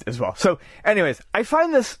one as well. So, anyways, I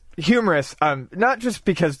find this humorous, not just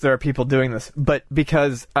because there are people doing this, but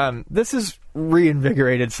because this has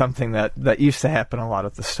reinvigorated something that used to happen a lot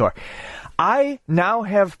at the store. I now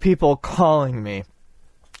have people calling me,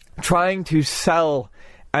 trying to sell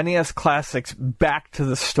NES Classics back to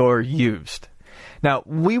the store used. Now,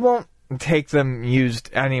 we won't take them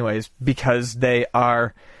used anyways because they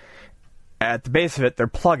are, at the base of it, they're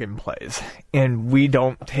plug-and-plays, and we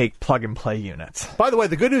don't take plug-and-play units. By the way,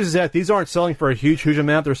 the good news is that these aren't selling for a huge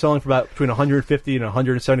amount. They're selling for about between $150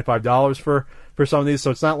 and $175 for some of these,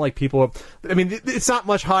 so it's not like people... I mean, it's not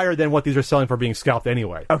much higher than what these are selling for being scalped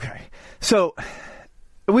anyway. Okay, so...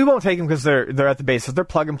 We won't take them because they're at the base. If they're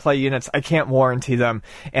plug-and-play units, I can't warranty them,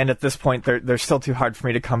 and at this point, they're still too hard for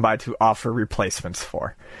me to come by to offer replacements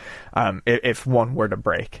for, if one were to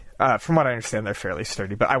break. From what I understand, they're fairly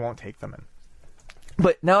sturdy, but I won't take them in.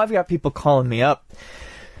 But now I've got people calling me up,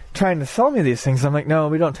 trying to sell me these things. I'm like, no,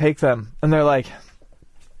 we don't take them. And they're like,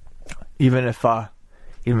 even if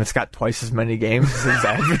it's got twice as many games as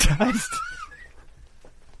advertised.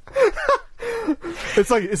 It's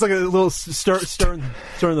like a little stirring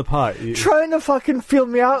the pot. Trying to fucking feel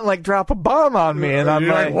me out and like drop a bomb on me, and I'm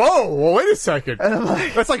like, whoa, well, wait a second. And I'm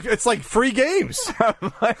like, it's like free games.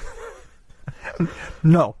 I'm like,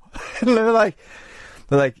 no. And they're like,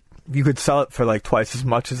 you could sell it for like twice as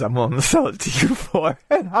much as I'm willing to sell it to you for,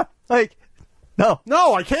 and I'm like, no,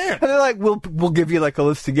 I can't. And they're like, we'll give you like a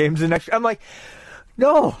list of games and extra. I'm like,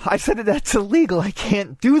 no, I said that's illegal. I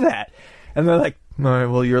can't do that. And they're like, all right,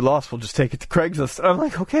 well, you're lost. We'll just take it to Craigslist. And I'm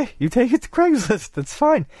like, okay, you take it to Craigslist. That's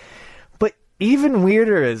fine. But even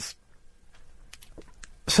weirder is,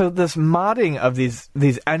 so this modding of these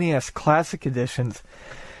NES Classic editions,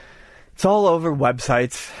 it's all over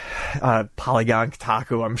websites, Polygon,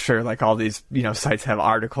 Kotaku. I'm sure like all these sites have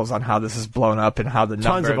articles on how this is blown up and how the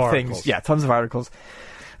number of things. Yeah, tons of articles.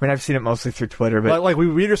 I mean, I've seen it mostly through Twitter, but like we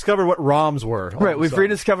rediscovered what ROMs were. Right, we've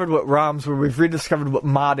rediscovered what ROMs were. We've rediscovered what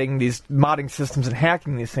these modding systems and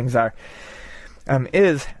hacking these things are.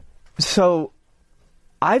 So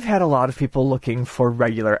I've had a lot of people looking for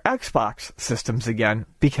regular Xbox systems again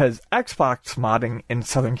because Xbox modding in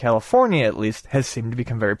Southern California, at least, has seemed to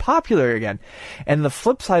become very popular again. And the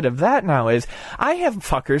flip side of that now is I have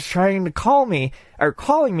fuckers trying to calling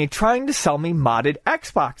me trying to sell me modded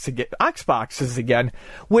Xboxes again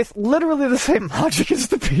with literally the same logic as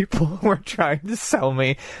the people who are trying to sell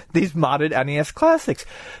me these modded NES Classics.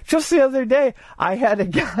 Just the other day, I had a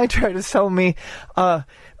guy try to sell me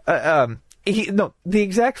the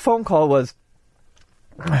exact phone call was,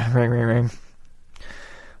 ring.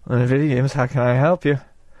 Video games, how can I help you?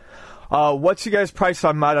 What's you guys' price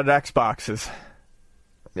on modded Xboxes?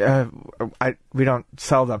 We don't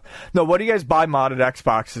sell them. No, what do you guys buy modded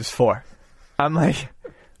Xboxes for? I'm like,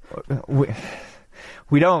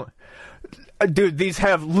 we don't. Dude, these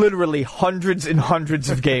have literally hundreds and hundreds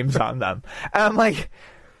of games on them. And I'm like,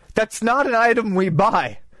 that's not an item we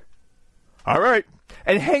buy. All right.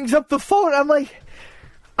 And hangs up the phone. I'm like,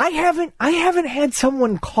 I haven't had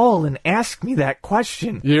someone call and ask me that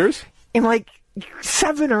question. Years? In like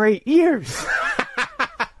 7 or 8 years.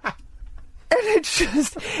 And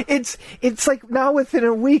it's like now within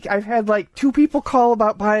a week I've had like 2 people call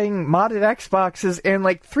about buying modded Xboxes and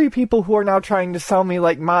like 3 people who are now trying to sell me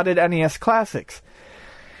like modded NES classics.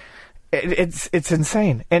 It's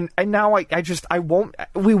insane. And now I won't,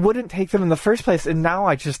 we wouldn't take them in the first place, and now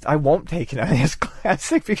I won't take an NES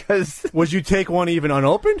classic because... Would you take one even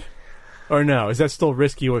unopened? Or no? Is that still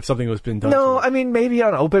risky if something was been done? No, I mean, maybe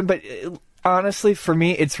unopened, but honestly, for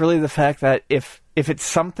me, it's really the fact that if it's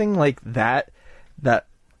something like that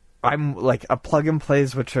I'm like a plug and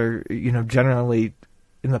plays, which are, generally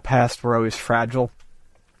in the past were always fragile.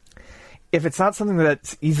 If it's not something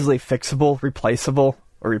that's easily fixable, replaceable,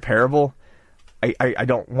 or repairable, I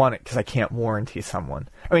don't want it because I can't warranty someone.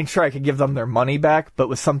 I mean, sure, I could give them their money back, but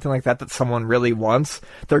with something like that someone really wants,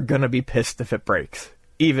 they're going to be pissed if it breaks.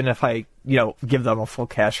 Even if I, give them a full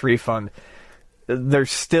cash refund, they're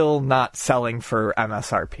still not selling for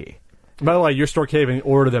MSRP. By the way, your store can't even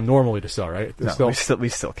order them normally to sell, right? No, we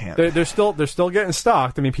still can't. They're still getting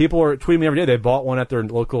stocked. I mean, people are tweeting me every day. They bought one at their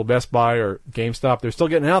local Best Buy or GameStop. They're still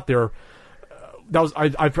getting out there.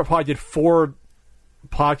 I probably did 4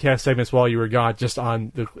 podcast segments while you were gone, just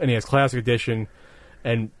on the NES Classic Edition,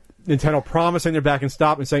 and Nintendo promising they're back in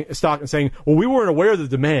stock and saying, well, we weren't aware of the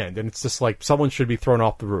demand, and it's just like someone should be thrown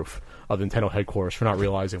off the roof of Nintendo headquarters for not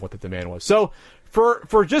realizing what the demand was. So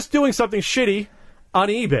for just doing something shitty on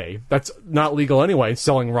eBay that's not legal anyway,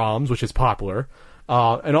 selling ROMs, which is popular,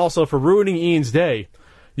 and also for ruining Ian's day,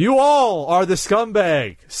 you all are the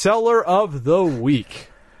scumbag seller of the week.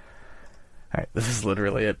 All right, this is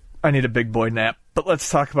literally it. I need a big boy nap, but let's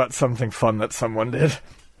talk about something fun that someone did.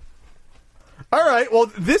 All right, well,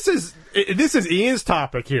 this is Ian's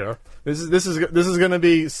topic here. This is going to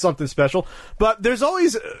be something special. But we've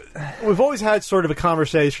always had sort of a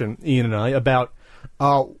conversation, Ian and I, about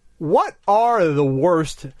what are the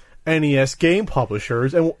worst NES game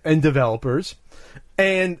publishers and developers,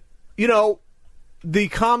 and the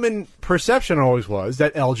common perception always was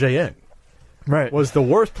that LJN was the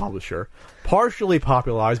worst publisher. Partially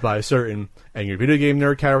popularized by a certain Angry Video Game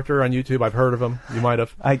Nerd character on YouTube. I've heard of him. You might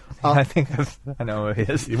have. I think I know who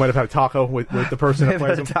he is. You might have had a taco with the person that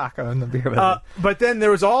plays him. A taco in the beer with him. But then there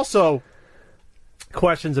was also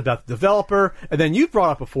questions about the developer, and then you brought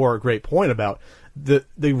up before a great point about the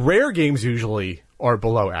rare games usually are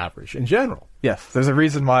below average in general. Yes, there's a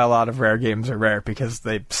reason why a lot of rare games are rare, because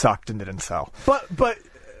they sucked and didn't sell. But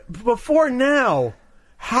before now,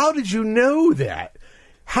 how did you know that?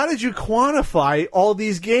 How did you quantify all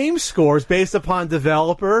these game scores based upon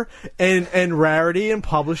developer and rarity and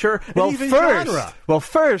publisher and even genre? Well,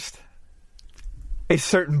 first, a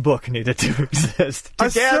certain book needed to exist. A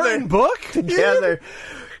certain book? To gather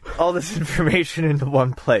all this information into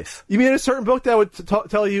one place. You mean a certain book that would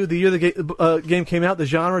tell you the year the game came out, the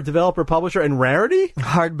genre, developer, publisher, and rarity?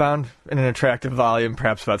 Hardbound in an attractive volume,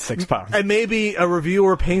 perhaps about 6 pounds. And maybe a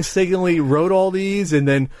reviewer painstakingly wrote all these, and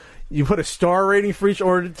then you put a star rating for each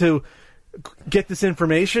order to get this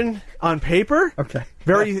information on paper? Okay.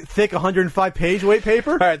 Very thick, 105-page weight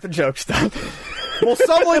paper? All right, the joke's done. Well,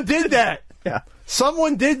 someone did that. Yeah.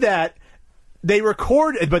 Someone did that. They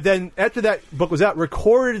recorded, but then after that book was out,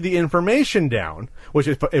 recorded the information down, which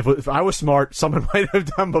is, if I was smart, someone might have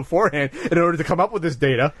done beforehand in order to come up with this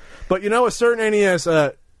data. But a certain NES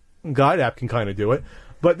guide app can kind of do it.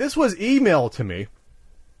 But this was emailed to me.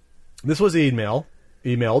 This was emailed.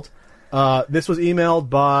 This was emailed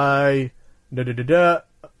by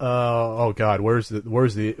oh God, where's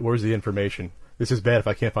the information? This is bad if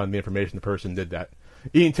I can't find the information the person did that.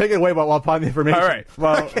 Ian, take it away while I find the information. All right.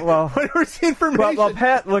 Well, where's the information? Well,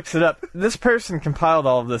 Pat looks it up. This person compiled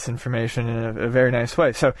all of this information in a very nice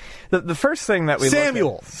way. So the first thing that we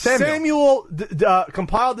Samuel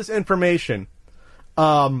compiled this information,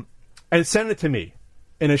 and sent it to me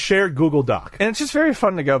in a shared Google Doc. And it's just very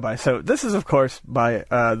fun to go by. So this is, of course, by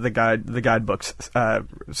the guidebook's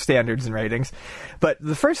standards and ratings. But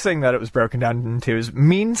the first thing that it was broken down into is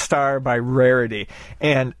Mean Star by Rarity.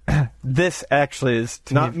 And this actually is...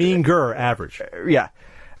 Not mean-ger, average. Yeah.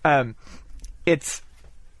 It's...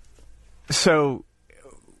 So...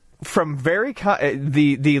 From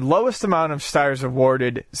the lowest amount of stars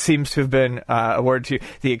awarded seems to have been awarded to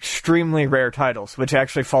the extremely rare titles, which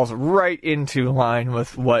actually falls right into line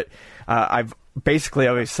with what I've basically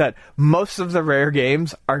always said. Most of the rare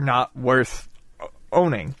games are not worth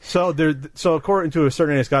owning. So according to a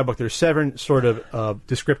certain NES guidebook, there's 7 sort of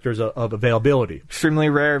descriptors of availability. Extremely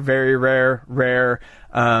rare, very rare, rare,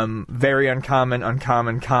 very uncommon,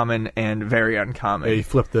 uncommon, common, and very uncommon. They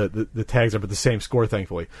flipped the tags up at the same score,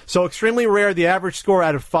 thankfully. So extremely rare, the average score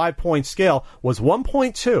out of 5-point scale was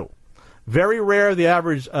 1.2. Very rare, the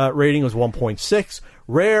average rating was 1.6.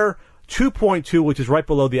 Rare, 2.2, which is right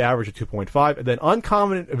below the average of 2.5, and then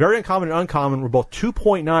uncommon, very uncommon and uncommon were both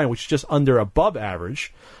 2.9, which is just under above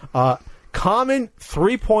average. Common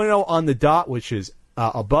 3.0 on the dot, which is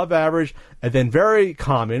above average, and then very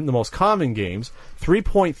common, the most common games,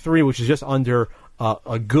 3.3, which is just under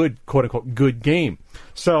a good, quote-unquote, good game.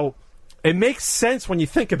 So it makes sense when you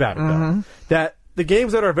think about it, though, that the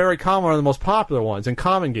games that are very common are the most popular ones, and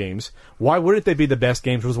common games, why wouldn't they be the best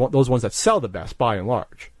games, those ones that sell the best, by and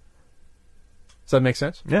large? Does that make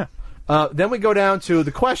sense? Yeah. Then we go down to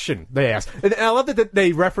the question they asked. And I love that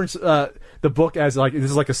they reference the book as like this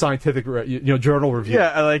is like a scientific journal review. Yeah,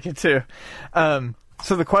 I like it too.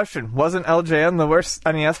 So the question, wasn't LJN the worst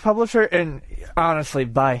NES publisher? And honestly,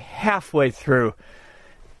 by halfway through,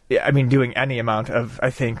 doing any amount of, I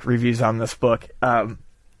think, reviews on this book,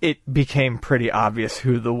 it became pretty obvious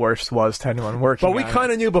who the worst was to anyone working on it. But we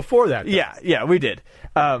kind of knew before that. Though. Yeah, we did.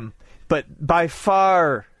 But by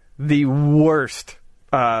far the worst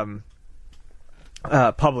publisher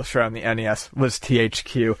on the NES was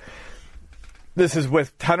THQ. This is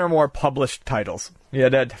with 10 or more published titles. Yeah,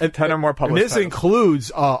 10 or more published titles. This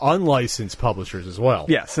includes unlicensed publishers as well.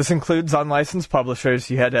 Yes, this includes unlicensed publishers.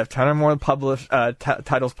 You had to have 10 or more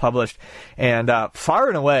titles published. And far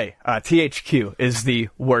and away, THQ is the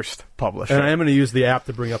worst publisher. And I am going to use the app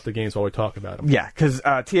to bring up the games while we talk about them. Yeah, because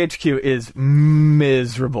THQ is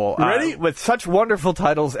miserable. You ready? With such wonderful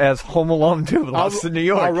titles as Home Alone 2, Lost in New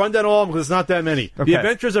York. I'll run down all of them because it's not that many. Okay. The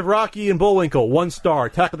Adventures of Rocky and Bullwinkle, 1 star.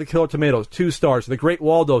 Attack of the Killer Tomatoes, 2 stars. The Great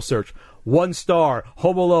Waldo Search, 1 star.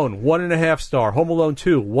 Home Alone, 1.5 star. Home Alone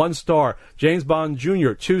 2, 1 star. James Bond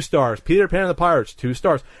Jr., 2 stars. Peter Pan and the Pirates, 2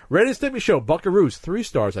 stars. Ren and Stimpy Show, Buckaroos, 3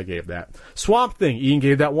 stars I gave that. Swamp Thing, Ian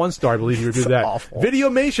gave that 1 star. I believe you reviewed that. Awful.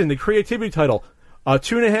 Videomation, the creativity title,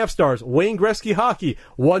 2.5 stars. Wayne Gretzky Hockey,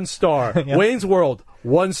 1 star. Yep. Wayne's World,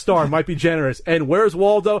 1 star. Might be generous. And Where's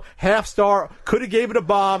Waldo? Half star. Could have gave it a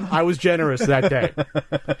bomb. I was generous that day.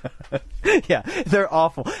 Yeah, they're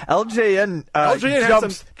awful. LJN,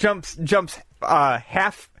 jumps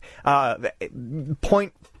half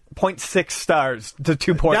 0.6 stars to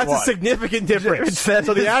 2.1. That's a significant difference.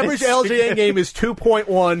 So the average LJN game is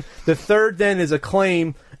 2.1. The third then is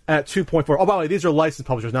Acclaim at 2.4. Oh, by the way, these are licensed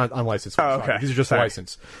publishers, not unlicensed. Okay. These are just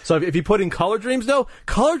licensed. So if you put in Color Dreams, though,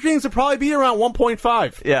 Color Dreams would probably be around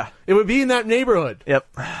 1.5. Yeah. It would be in that neighborhood. Yep,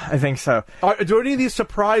 I think so. Do any of these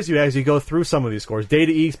surprise you as you go through some of these scores?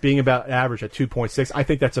 Data East being about average at 2.6. I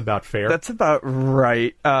think that's about fair. That's about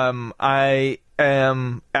right. I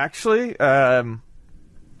am actually... I'm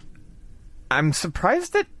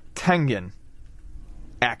surprised at Tengen,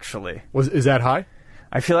 actually. Is that high?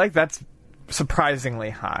 I feel like that's surprisingly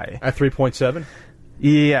high. At 3.7?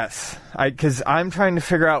 Yes. Because I'm trying to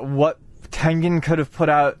figure out what Tengen could have put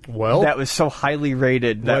out that was so highly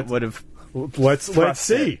rated that would have... Let's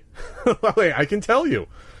see. Wait, I can tell you.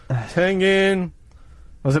 Tengen...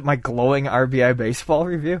 Was it my glowing RBI Baseball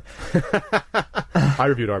review? I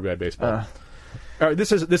reviewed RBI Baseball.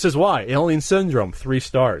 This is why. Alien Syndrome, 3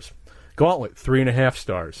 stars. Gauntlet, 3.5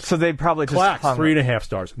 stars. So they probably just Clax, 3.5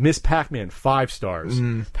 stars. Miss Pac-Man, 5 stars.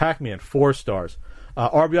 Pac-Man, 4 stars.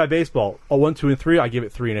 RBI Baseball, 1, 2, and 3. I give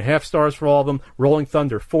it 3.5 stars for all of them. Rolling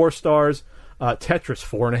Thunder, 4 stars. Tetris,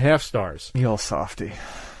 4.5 stars. You old softy.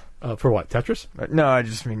 For what? Tetris? No, I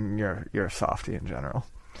just mean you're a softy in general.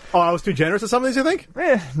 Oh, I was too generous with some of these, you think?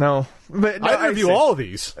 No. But no, I review all of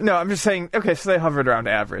these. No, I'm just saying, okay, so they hovered around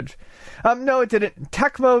average. No, it didn't.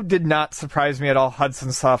 Tecmo did not surprise me at all.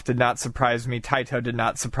 Hudson Soft did not surprise me. Taito did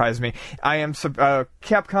not surprise me.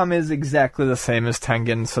 Capcom is exactly the same as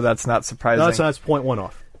Tengen, so that's not surprising. No, that's 0.1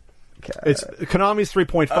 off. It's Konami's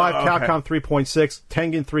 3.5, Capcom 3.6,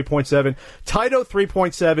 Tengen 3.7, Taito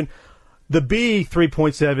 3.7, the B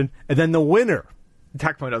 3.7, and then the winner.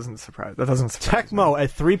 Tecmo doesn't surprise. That doesn't surprise Tecmo me.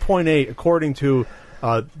 At 3.8, according to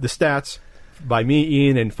the stats by me,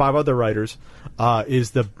 Ian, and 5 other writers,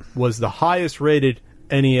 was the highest rated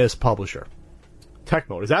NES publisher.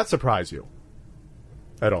 Tecmo. Does that surprise you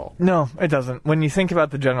at all? No, it doesn't. When you think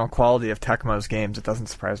about the general quality of Tecmo's games, it doesn't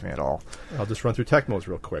surprise me at all. I'll just run through Tecmo's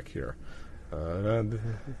real quick here.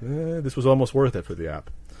 This was almost worth it for the app.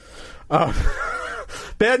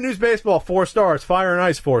 Bad News Baseball, 4 stars. Fire and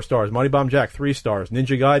Ice, 4 stars. Money Bomb Jack, 3 stars.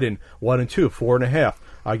 Ninja Gaiden, 1 and 2, 4.5.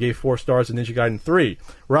 I gave 4 stars to Ninja Gaiden 3.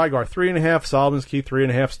 Rygar, 3.5. Solomon's Key,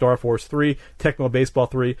 3.5. Star Force, 3. Tecmo Baseball,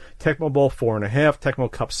 3. Tecmo Bowl, 4.5.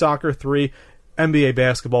 Tecmo Cup Soccer, 3. NBA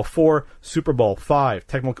Basketball, 4. Super Bowl, 5.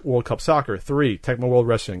 Tecmo World Cup Soccer, 3. Tecmo World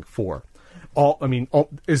Wrestling, 4.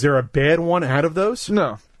 Is there a bad one out of those?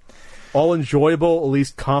 No. All enjoyable, at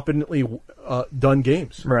least competently done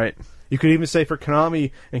games. Right. You could even say for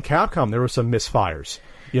Konami and Capcom there were some misfires,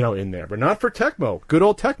 in there, but not for Tecmo. Good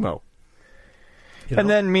old Tecmo. And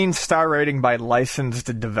then mean star rating by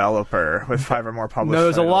licensed developer with 5 or more publishers. No,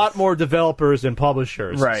 there's a lot more developers than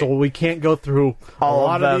publishers, right? So we can't go through a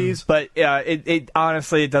lot of these. But it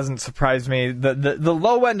honestly, it doesn't surprise me. The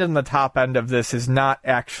low end and the top end of this is not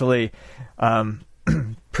actually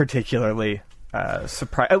particularly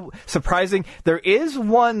surprising. There is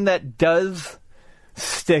one that does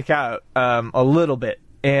stick out a little bit,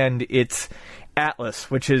 and it's Atlas,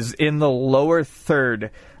 which is in the lower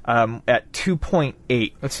third at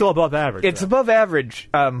 2.8. That's still above average. It's above average,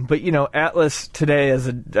 but Atlas today as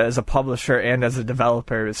a publisher and as a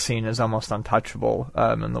developer is seen as almost untouchable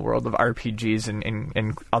in the world of RPGs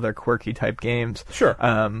and other quirky type games. Sure.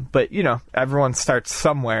 But everyone starts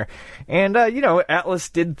somewhere, and Atlas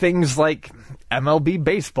did things like MLB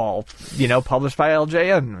Baseball, published by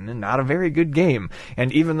LJN, and not a very good game.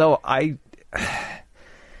 And even though I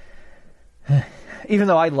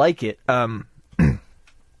like it,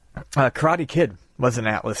 Karate Kid was an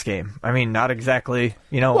Atlas game. I mean, not exactly,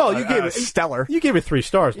 you gave it stellar. You gave it 3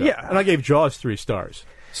 stars, though. Yeah. And I gave Jaws 3 stars.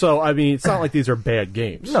 So, I mean, it's not like these are bad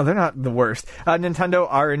games. No, they're not the worst. Nintendo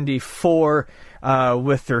R&D 4,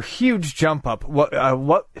 with their huge jump up.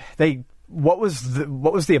 What was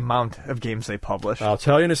the amount of games they published? I'll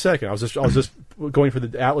tell you in a second. I was just going for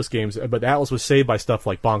the Atlas games, but Atlas was saved by stuff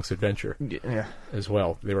like Bonk's Adventure, as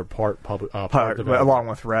well. They were part along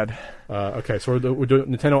with Red. Okay, so we're doing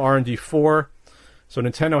Nintendo R&D 4. So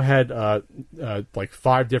Nintendo had like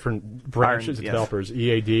 5 different branches of developers,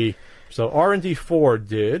 EAD. So R&D 4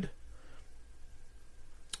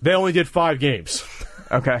 they only did 5 games.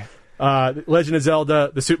 Okay. Legend of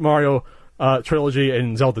Zelda, the Super Mario trilogy,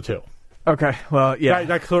 and Zelda 2. Okay, well, yeah.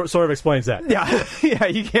 That sort of explains that. Yeah,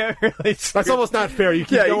 you can't really... That's almost not fair. You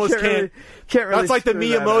can't really that's like the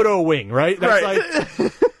Miyamoto wing, right? That's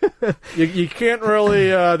right. Like... you can't really...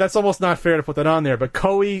 that's almost not fair to put that on there. But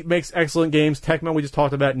Koei makes excellent games. Tecmo, we just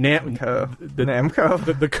talked about. Namco.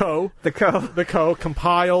 The Co.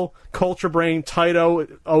 Compile, Culture Brain,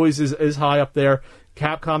 Taito always is high up there.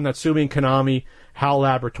 Capcom, Natsumi, and Konami. HAL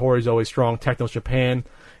Laboratories always strong. Technos Japan...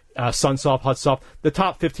 Sunsoft, Hudsoft. The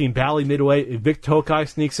top 15, Bally, Midway, Vic Tokai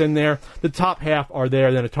sneaks in there. The top half are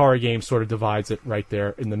there. Then Atari Games sort of divides it right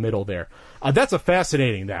there in the middle there. That's a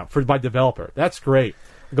fascinating now by developer. That's great.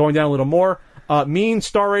 Going down a little more. Mean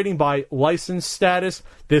star rating by license status.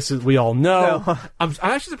 This is we all know. No. I'm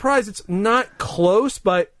actually surprised it's not close,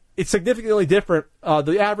 but it's significantly different.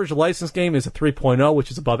 The average licensed game is a 3.0,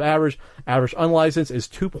 which is above average. Average unlicensed is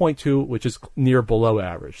 2.2, which is near below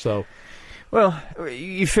average. So. Well,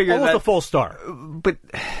 you figure almost that... a full star. But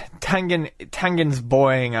Tengen's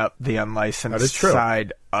buoying up the unlicensed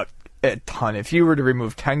side a ton. If you were to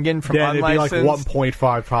remove Tengen from unlicensed... it'd be like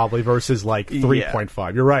 1.5 probably versus like 3.5. Yeah.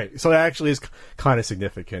 You're right. So it actually is kind of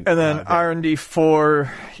significant. And then R&D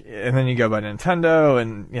 4, and then you go by Nintendo,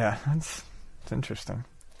 and it's interesting.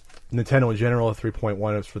 Nintendo in general, a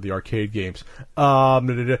 3.1 is for the arcade games.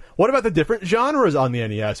 What about the different genres on the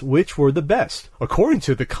NES? Which were the best? According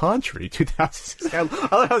to the Country 2006. I like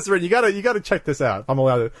how it's written. You gotta check this out. I'm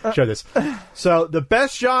allowed to share this. So the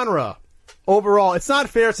best genre overall, it's not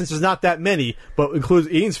fair since there's not that many, but includes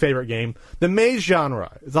Ian's favorite game. The maze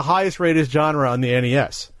genre is the highest rated genre on the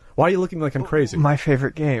NES. Why are you looking like I'm crazy? My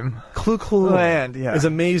favorite game. Clue Land is a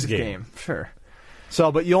maze game. Sure. So,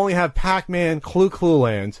 but you only have Pac-Man, Clue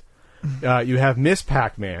Land. You have Miss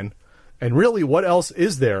Pac-Man, and really, what else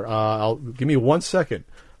is there? Give me 1 second.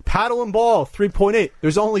 Paddle and Ball, 3.8.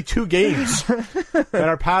 There's only 2 games that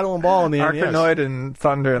are Paddle and Ball in the NES. Arkanoid and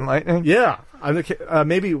Thunder and Lightning? Yeah.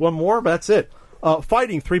 Maybe one more, but that's it.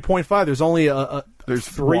 Fighting, 3.5. There's only there's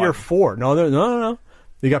 3 or 4. No.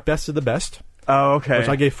 You got Best of the Best. Oh, okay. Which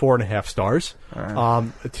I gave 4.5 stars. Right.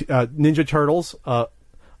 Ninja Turtles,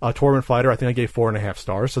 Tournament Fighter, I think I gave 4.5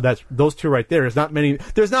 stars. So that's those 2 right there. There's not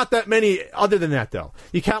that many other than that, though.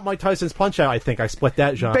 You count Mike Tyson's Punch-Out, I think I split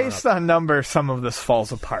that genre Based on numbers, some of this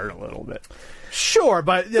falls apart a little bit. Sure,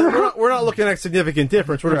 but we're not looking at significant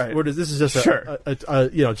difference. This is just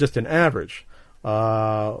just an average.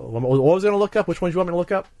 What was I going to look up? Which ones do you want me to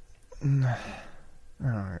look up?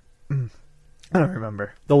 I don't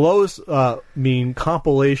remember. The lows mean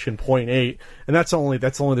compilation 0.8, and there's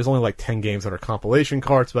only like 10 games that are compilation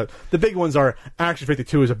carts, but the big ones are Action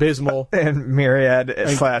 52 is abysmal, and Myriad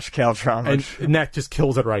 / Caltron, and that just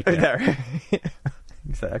kills it right there.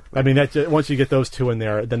 Exactly. I mean, once you get those 2 in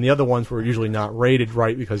there, then the other ones were usually not rated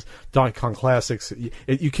right because Donkey Kong Classics,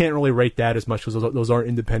 you can't really rate that as much because those aren't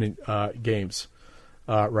independent games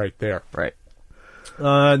right there. Right.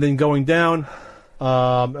 Then going down,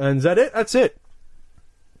 and is that it? That's it.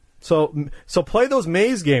 So play those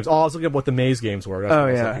maze games. Oh, I was looking up what the maze games were. That's what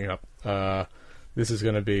I was looking up. this is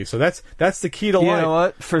going to be. So that's the key to You life. know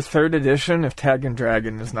what? For 3rd edition, if Tag and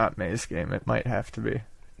Dragon is not Maze Game, it might have to be.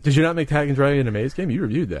 Did you not make Tag and Dragon a Maze Game? You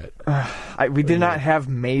reviewed that. We did not have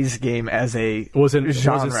Maze Game as a genre was it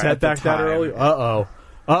set back that early?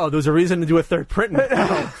 There's a reason to do a third print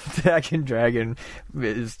now. Tag and Dragon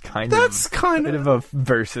is kind of a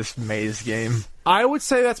versus Maze Game. I would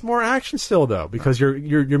say that's more action still, though, because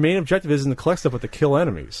your main objective isn't to collect stuff, but to kill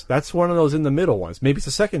enemies. That's one of those in the middle ones. Maybe it's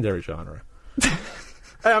a secondary genre.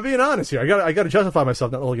 Hey, I'm being honest here. I got to justify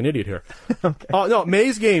myself, not look like an idiot here. Okay. No,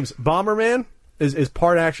 Maze games. Bomberman is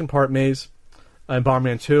part action, part maze. And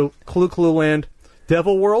Bomberman 2. Clue Land.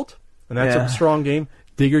 Devil World, and that's a strong game.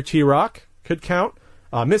 Digger T-Rock could count.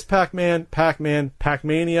 Miss Pac-Man,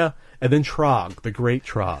 Pac-Mania, and then Trog, the Great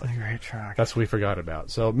Trog. The Great Trog. That's what we forgot about.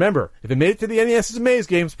 So remember, if it made it to the NES's Maze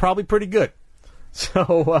game, it's probably pretty good.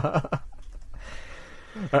 So,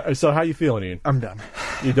 so how you feeling, Ian? I'm done.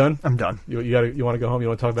 You done? I'm done. You want to go home? You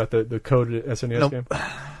want to talk about the coded SNES game?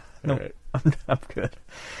 Nope. Right. I'm good.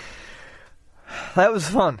 That was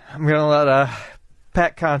fun. I'm gonna let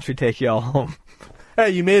Pat Contry take y'all home.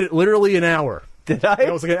 Hey, you made it literally an hour. Did I?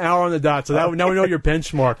 It was like an hour on the dot. So now we know your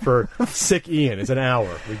benchmark for sick Ian is an hour.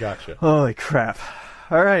 We got you. Holy crap!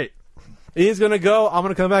 All right, Ian's gonna go. I'm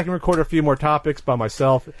gonna come back and record a few more topics by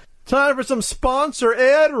myself. Time for some sponsor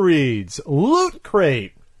ad reads. Loot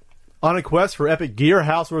Crate. On a quest for epic gear,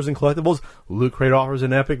 housewares, and collectibles, Loot Crate offers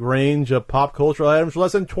an epic range of pop cultural items for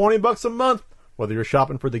less than $20 a month. Whether you're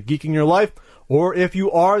shopping for the geek in your life, or if you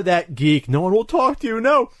are that geek, no one will talk to you.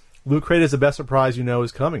 No, Loot Crate is the best surprise you know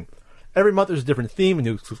is coming. Every month there's a different theme and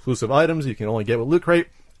new exclusive items you can only get with Loot Crate.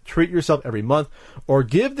 Treat yourself every month, or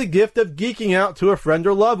give the gift of geeking out to a friend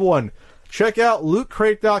or loved one. Check out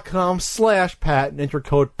lootcrate.com/Pat and enter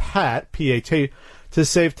code PAT, P-A-T, to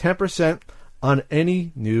save 10% on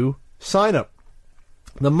any new sign-up.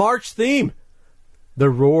 The March theme. The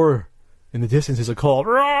roar in the distance is a call.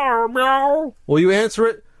 Will you answer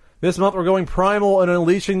it? This month we're going primal and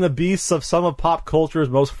unleashing the beasts of some of pop culture's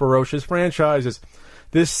most ferocious franchises.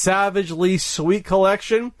 This savagely sweet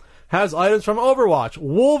collection has items from Overwatch,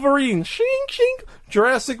 Wolverine, Shink Shink,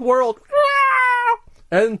 Jurassic World,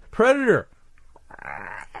 and Predator.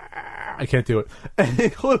 I can't do it. And it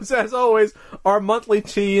includes, as always, our monthly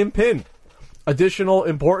tea and pin. Additional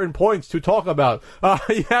important points to talk about.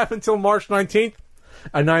 You have until March 19th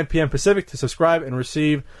at 9 p.m. Pacific to subscribe and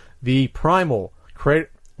receive the Primal Crate.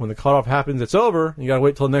 When the cutoff happens, it's over. You got to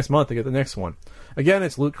wait till next month to get the next one. Again,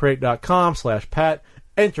 it's lootcrate.com/Pat.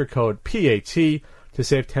 Enter code PAT to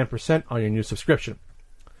save 10% on your new subscription.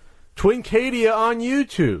 Twincadia on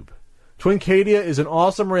YouTube. Twincadia is an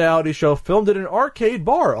awesome reality show filmed at an arcade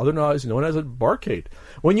bar, otherwise known as a barcade.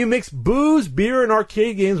 When you mix booze, beer, and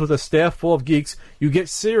arcade games with a staff full of geeks, you get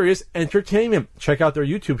serious entertainment. Check out their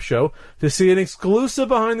YouTube show to see an exclusive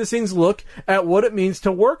behind-the-scenes look at what it means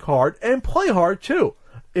to work hard and play hard, too.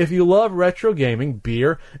 If you love retro gaming,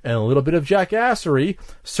 beer, and a little bit of jackassery,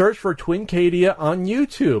 search for Twincadia on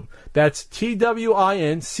YouTube. That's TWINCADIA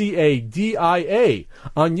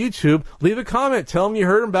on YouTube. Leave a comment. Tell them you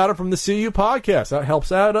heard about it from the CU podcast. That helps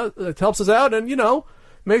out. It helps us out, and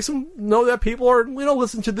makes them know that people are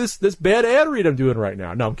listening to this bad ad read I'm doing right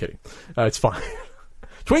now. No, I'm kidding. It's fine.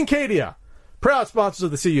 Twincadia, proud sponsors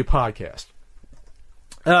of the CU podcast.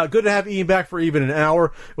 Good to have Ian back for even an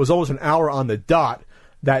hour. It was almost an hour on the dot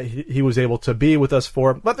that he was able to be with us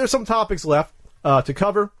for. But there's some topics left to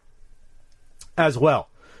cover as well.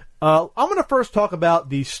 I'm going to first talk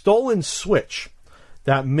about the stolen Switch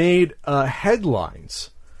that made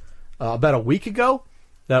headlines about a week ago.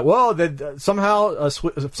 That somehow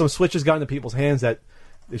some Switches got into people's hands that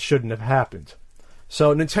it shouldn't have happened.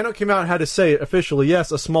 So Nintendo came out and had to say officially,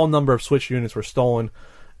 yes, a small number of Switch units were stolen,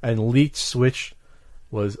 and leaked Switch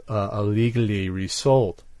was illegally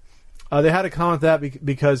resold. They had to comment that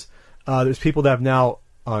because there's people that have now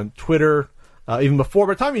on Twitter, even before.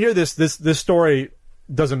 By the time you hear this story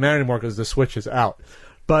doesn't matter anymore because the Switch is out.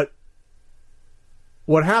 But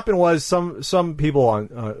what happened was some people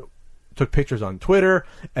took pictures on Twitter,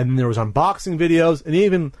 and there was unboxing videos, and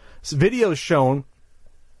even videos shown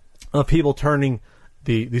of people turning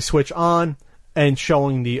the Switch on and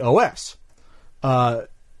showing the OS.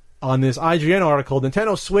 On this IGN article,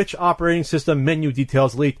 Nintendo Switch operating system menu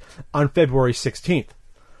details leaked on February 16th.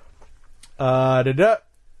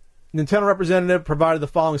 Nintendo representative provided the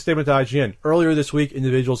following statement to IGN. Earlier this week,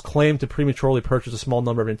 individuals claimed to prematurely purchase a small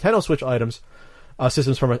number of Nintendo Switch items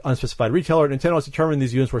systems from an unspecified retailer. Nintendo has determined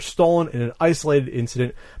these units were stolen in an isolated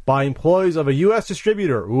incident by employees of a U.S.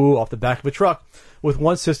 distributor, off the back of a truck, with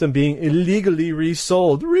one system being illegally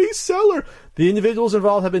resold. Reseller! The individuals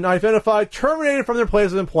involved have been identified, terminated from their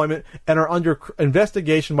place of employment, and are under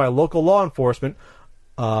investigation by local law enforcement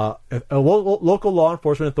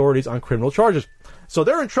authorities on criminal charges. So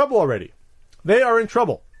they're in trouble already. They are in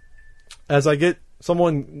trouble. As I get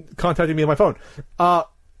someone contacting me on my phone.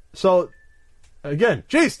 So, again,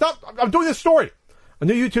 geez, stop! I'm doing this story! A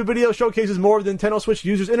new YouTube video showcases more of the Nintendo Switch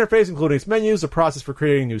user's interface, including its menus, the process for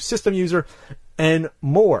creating a new system user, and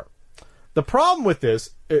more. The problem with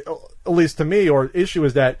this, at least to me, or issue,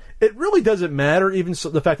 is that it really doesn't matter, even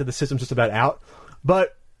the fact that the system's just about out,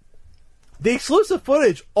 but the exclusive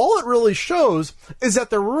footage, all it really shows is that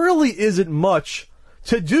there really isn't much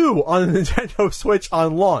to do on the Nintendo Switch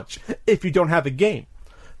on launch if you don't have a game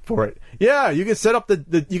for it. Yeah, you can set up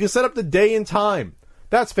the day and time.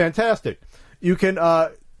 That's fantastic. You can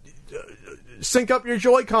sync up your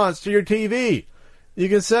Joy-Cons to your TV. You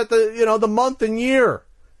can set the month and year.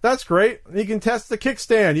 That's great. You can test the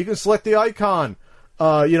kickstand. You can select the icon.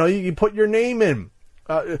 You can put your name in.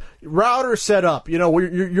 Router setup. Your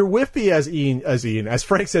Wi-Fi, as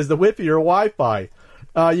Frank says, the Wi-Fi or Wi-Fi.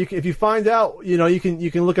 If you find out, you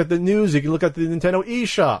can look at the news. You can look at the Nintendo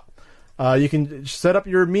eShop. You can set up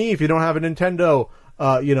your Mii if you don't have a Nintendo,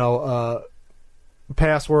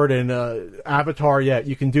 password and avatar yet.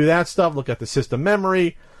 You can do that stuff. Look at the system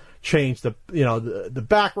memory, change the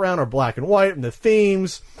background or black and white and the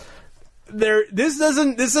themes. This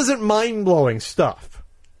isn't mind blowing stuff.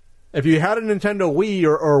 If you had a Nintendo Wii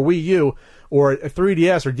or Wii U or a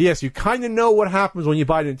 3DS or DS, you kind of know what happens when you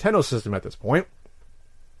buy a Nintendo system at this point.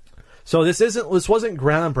 So this wasn't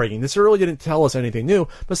groundbreaking. This really didn't tell us anything new,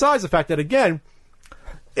 besides the fact that, again,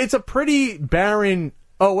 it's a pretty barren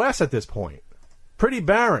OS at this point. Pretty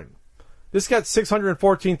barren. This got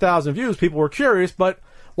 614,000 views. People were curious, but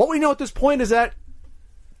what we know at this point is that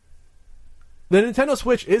the Nintendo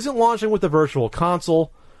Switch isn't launching with the Virtual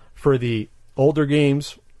Console for the older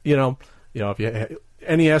games. If you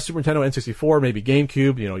NES, Super Nintendo, N64, maybe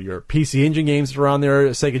GameCube, your PC Engine games that are on there,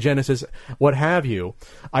 Sega Genesis, what have you.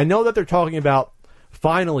 I know that they're talking about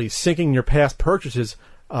finally syncing your past purchases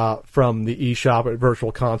from the eShop at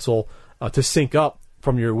Virtual Console to sync up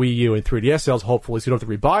from your Wii U and 3DS sales, hopefully, so you don't have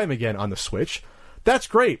to rebuy them again on the Switch. That's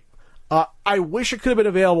great. I wish it could have been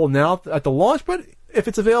available now at the launch, but if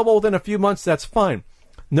it's available within a few months, that's fine.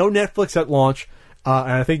 No Netflix at launch,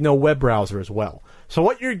 and I think no web browser as well. So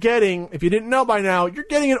what you're getting, if you didn't know by now, you're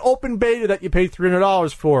getting an open beta that you paid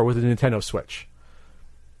 $300 for with the Nintendo Switch.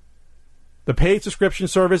 The paid subscription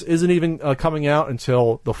service isn't even coming out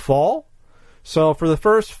until the fall. So for the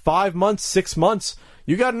first 5 months, 6 months,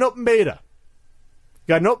 you got an open beta.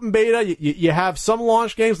 You have some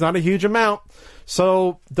launch games, not a huge amount.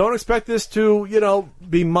 So don't expect this to,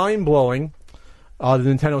 be mind-blowing, the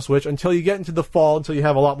Nintendo Switch, until you get into the fall, until you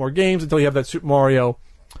have a lot more games, until you have that Super Mario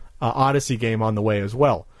Odyssey game on the way as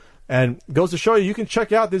well. And it goes to show you can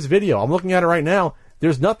check out this video. I'm looking at it right now.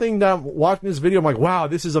 There's nothing that I'm watching this video, I'm like, wow,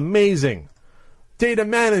 this is amazing. Data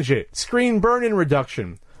manage it. Screen burn-in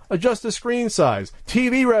reduction. Adjust the screen size.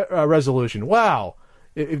 TV resolution. Wow.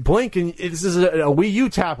 Blink, and this is a Wii U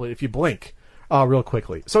tablet if you blink real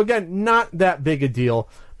quickly. So again, not that big a deal,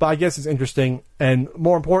 but I guess it's interesting. And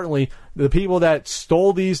more importantly, the people that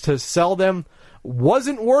stole these to sell them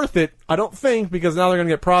wasn't worth it, I don't think, because now they're going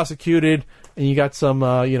to get prosecuted, and you got some,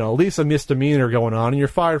 at least a misdemeanor going on, and you're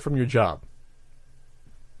fired from your job.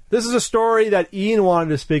 This is a story that Ian wanted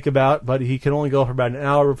to speak about, but he can only go for about an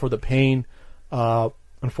hour before the pain.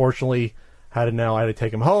 Unfortunately, I had to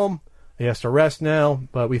take him home. He has to rest now,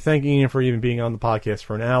 but we thank Ian for even being on the podcast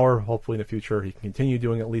for an hour. Hopefully in the future he can continue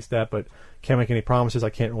doing at least that, but can't make any promises.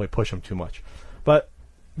 I can't really push him too much. But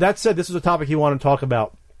that said, this is a topic he wanted to talk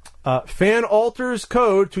about. Fan alters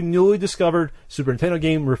code to newly discovered Super Nintendo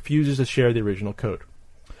game, refuses to share the original code.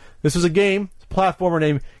 This is a game, a platformer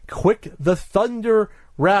named Quick the Thunder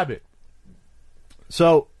Rabbit.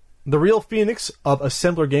 So, the real Phoenix of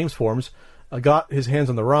Assembler Games forums got his hands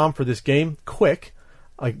on the ROM for this game, Quick,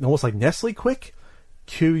 almost like Nestle Quick,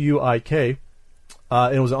 Q-U-I-K.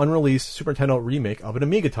 It was an unreleased Super Nintendo remake of an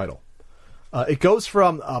Amiga title. It goes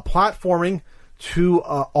from platforming to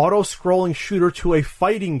auto-scrolling shooter to a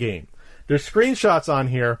fighting game. There's screenshots on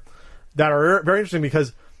here that are very interesting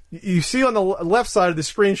because you see on the left side of the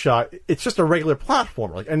screenshot, it's just a regular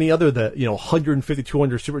platformer, like any other 150,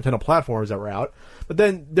 200 Super Nintendo platformers that were out. But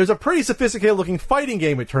then there's a pretty sophisticated-looking fighting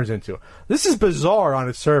game it turns into. This is bizarre on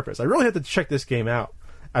its surface. I really have to check this game out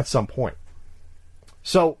at some point.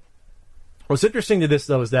 So, what's interesting to this,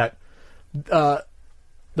 though, is that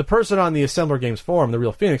the person on the Assembler Games forum, the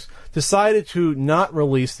Real Phoenix, decided to not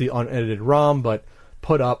release the unedited ROM, but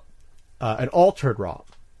put up an altered ROM.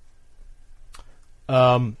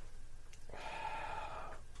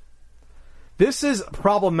 This is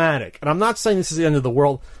problematic, and I'm not saying this is the end of the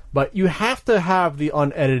world, but you have to have the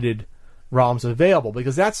unedited ROMs available,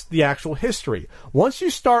 because that's the actual history. Once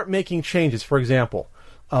you start making changes, for example,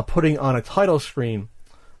 putting on a title screen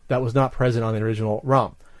that was not present on the original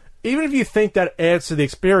ROM, even if you think that adds to the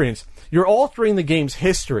experience, you're altering the game's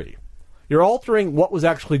history. You're altering what was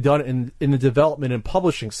actually done in the development and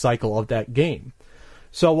publishing cycle of that game.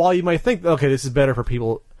 So while you might think, okay, this is better for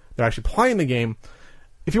people that are actually playing the game,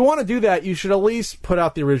 if you want to do that, you should at least put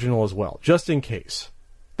out the original as well, just in case.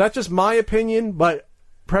 That's just my opinion, but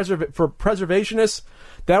for preservationists,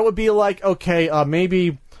 that would be like, okay,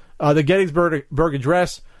 maybe the Gettysburg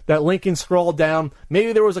Address, that Lincoln scrolled down,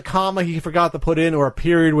 maybe there was a comma he forgot to put in, or a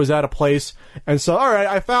period was out of place, and so, all right,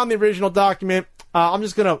 I found the original document, I'm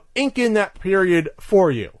just going to ink in that period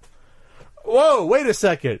for you. Whoa, wait a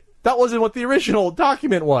second. That wasn't what the original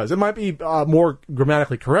document was. It might be more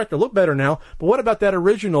grammatically correct or look better now, but what about that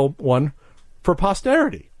original one for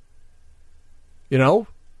posterity? You know,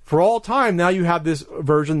 for all time, now you have this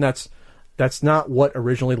version that's not what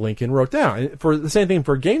originally Lincoln wrote down. For the same thing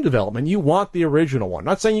for game development, you want the original one.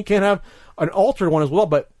 Not saying you can't have an altered one as well,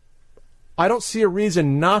 but I don't see a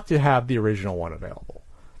reason not to have the original one available.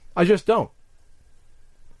 I just don't.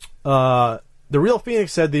 The Real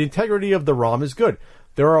Phoenix said the integrity of the ROM is good.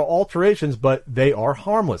 There are alterations, but they are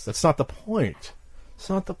harmless. That's not the point. It's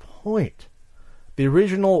not the point. The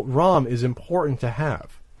original ROM is important to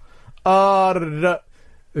have.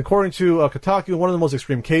 According to Kotaku, one of the most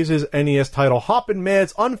extreme cases, NES title Hoppin'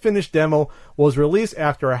 Mad's unfinished demo was released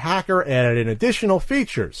after a hacker added in additional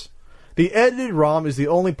features. The edited ROM is the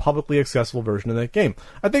only publicly accessible version of that game.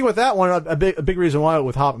 I think with that one, a big reason why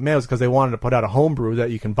with Hoppin' Mad was because they wanted to put out a homebrew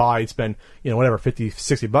that you can buy and spend, whatever, $50,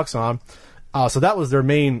 $60 on. So that was the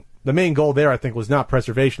main goal there, I think, was not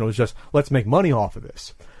preservation. It was just, let's make money off of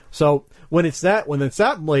this. So when it's that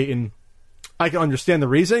blatant, I can understand the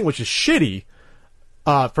reasoning, which is shitty,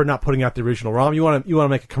 for not putting out the original ROM. You want to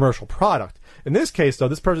make a commercial product. In this case, though,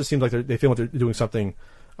 this person seems like they feel like they're doing something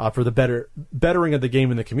for the bettering of the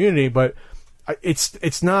game in the community, but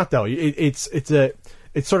it's not, though. It's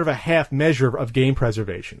sort of a half measure of game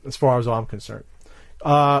preservation, as far as I'm concerned.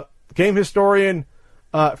 Game historian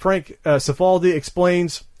Frank Cifaldi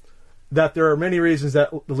explains that there are many reasons that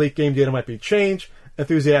the leaked game data might be changed.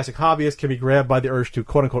 Enthusiastic hobbyists can be grabbed by the urge to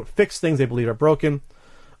quote-unquote fix things they believe are broken.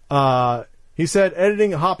 He said,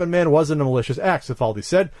 editing Hoppin' Mad wasn't a malicious act, Cifaldi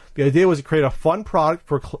said. The idea was to create a fun product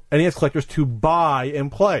for NES collectors to buy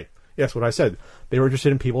and play. Yes, what I said. They were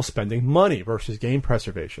interested in people spending money versus game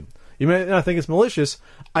preservation. You may not think it's malicious.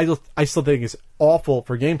 I still think it's awful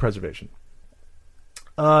for game preservation.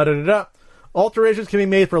 Alterations can be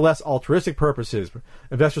made for less altruistic purposes.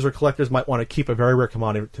 Investors or collectors might want to keep a very rare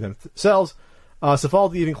commodity to themselves.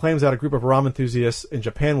 Cifaldi even claims that a group of ROM enthusiasts in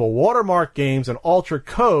Japan will watermark games and alter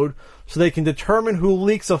code so they can determine who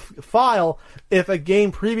leaks a file if a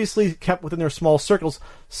game previously kept within their small circles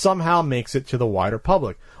somehow makes it to the wider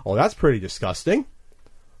public. Oh, that's pretty disgusting.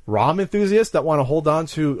 ROM enthusiasts that want to hold on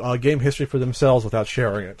to game history for themselves without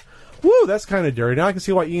sharing it. Woo, that's kind of dirty. Now I can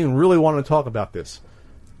see why Ian really wanted to talk about this.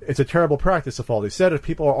 It's a terrible practice, Cifaldi said. If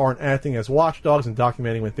people aren't acting as watchdogs and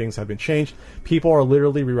documenting when things have been changed, people are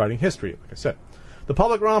literally rewriting history, like I said. The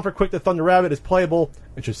public ROM for Quick the Thunder Rabbit is playable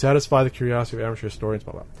and should satisfy the curiosity of amateur historians,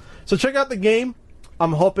 blah, blah. So check out the game.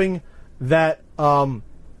 I'm hoping that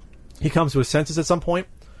he comes to his senses at some point.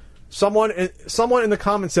 Someone in the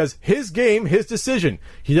comments says, his game, his decision.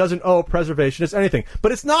 He doesn't owe preservationists anything.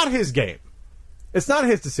 But it's not his game. It's not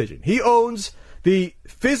his decision. He owns the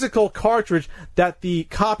physical cartridge that the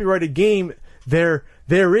copyrighted game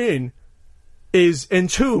therein is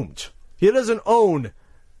entombed. He doesn't own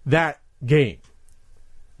that game.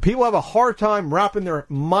 People have a hard time wrapping their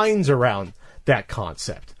minds around that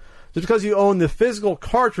concept. Just because you own the physical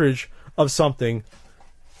cartridge of something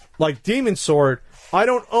like Demon Sword, I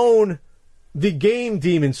don't own the game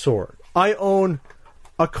Demon Sword. I own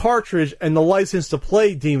a cartridge and the license to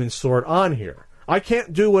play Demon Sword on here. I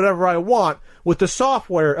can't do whatever I want with the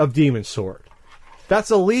software of Demon Sword. That's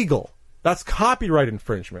illegal. That's copyright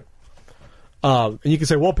infringement. And you can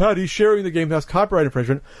say, well, Pat, he's sharing the game. That's copyright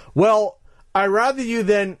infringement. Well, I'd rather you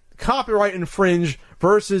then copyright infringe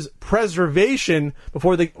versus preservation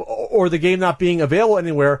or the game not being available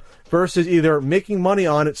anywhere versus either making money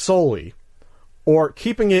on it solely or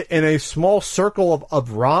keeping it in a small circle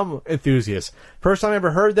of ROM enthusiasts. First time I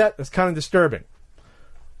ever heard that, that's kind of disturbing.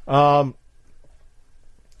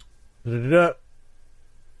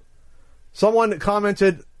 Someone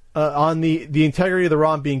commented on the integrity of the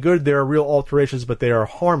ROM being good. There are real alterations, but they are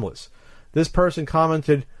harmless. This person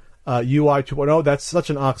commented, UI 2.0, that's such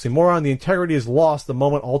an oxymoron. The integrity is lost the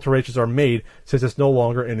moment alterations are made, since it's no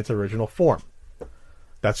longer in its original form.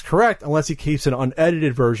 That's correct, unless he keeps an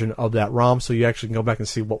unedited version of that ROM, so you actually can go back and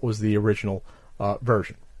see what was the original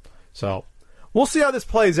version. So, we'll see how this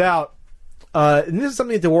plays out. And this is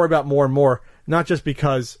something to worry about more and more, not just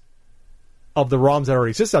because of the ROMs that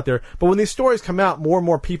already exist out there, but when these stories come out, more and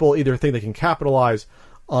more people either think they can capitalize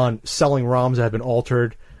on selling ROMs that have been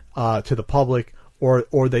altered to the public,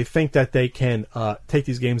 or they think that they can take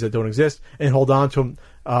these games that don't exist and hold on to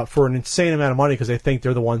them for an insane amount of money because they think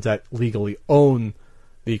they're the ones that legally own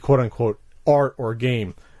the quote-unquote art or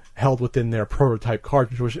game held within their prototype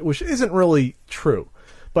cartridge, which isn't really true.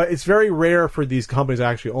 But it's very rare for these companies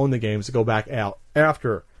that actually own the games to go back out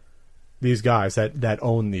after these guys that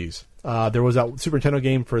own these. There was that Super Nintendo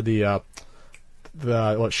game for the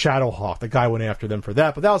Shadowhawk. The guy went after them for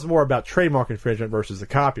that, but that was more about trademark infringement versus the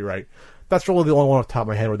copyright. That's really the only one off the top of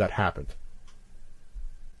my head where that happened.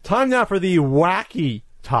 Time now for the wacky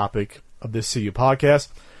topic of this CU podcast.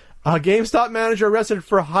 A GameStop manager arrested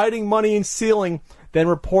for hiding money in ceiling, then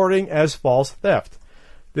reporting as false theft.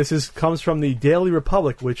 This comes from the Daily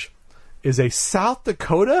Republic, which is a South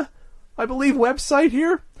Dakota, I believe, website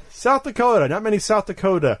here. South Dakota. Not many South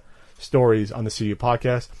Dakota stories on the CU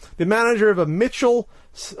podcast. The manager of a Mitchell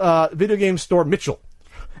video game store, Mitchell,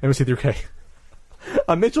 M-C-3-K.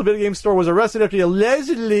 A Mitchell video game store was arrested after he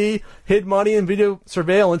allegedly hid money in video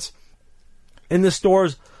surveillance in the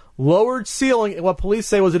store's lowered ceiling in what police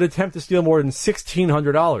say was an attempt to steal more than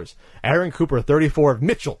 $1,600. Aaron Cooper, 34, of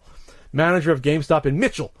Mitchell, manager of GameStop in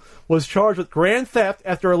Mitchell, was charged with grand theft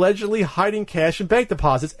after allegedly hiding cash and bank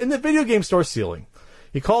deposits in the video game store ceiling.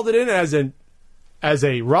 He called it in as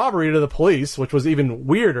a robbery to the police, which was even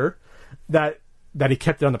weirder that he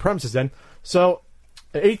kept it on the premises then. So,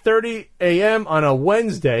 at 8:30 a.m. on a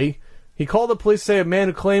Wednesday, he called the police to say a man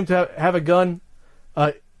who claimed to have a gun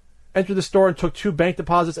entered the store and took 2 bank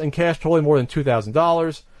deposits and cash totaling more than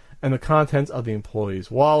 $2,000 and the contents of the employee's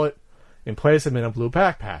wallet in place of in a blue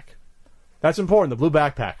backpack. That's important, the blue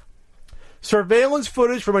backpack. Surveillance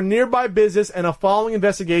footage from a nearby business and a following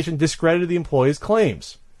investigation discredited the employee's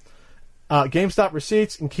claims. GameStop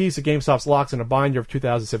receipts and keys to GameStop's locks and a binder of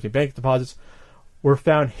 2017 bank deposits were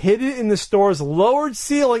found hidden in the store's lowered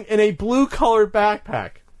ceiling in a blue-colored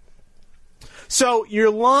backpack. So you're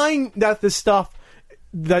lying that the stuff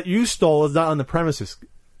that you stole is not on the premises,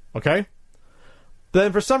 okay?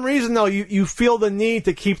 Then for some reason, though, you feel the need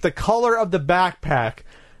to keep the color of the backpack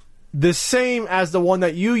the same as the one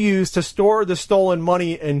that you use to store the stolen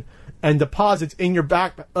money and deposits in your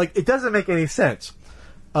backpack. Like, it doesn't make any sense.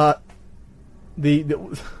 The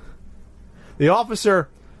officer,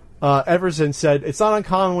 Everson, said, it's not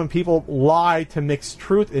uncommon when people lie to mix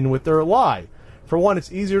truth in with their lie. For one,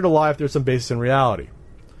 it's easier to lie if there's some basis in reality.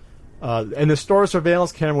 And the store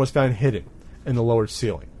surveillance camera was found hidden in the lowered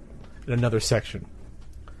ceiling in another section.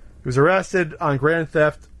 He was arrested on grand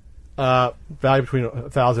theft, value between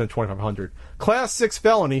 $1,000 and $2,500. Class 6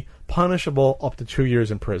 felony, punishable up to 2 years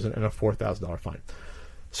in prison and a $4,000 fine.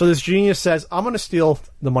 So this genius says, I'm going to steal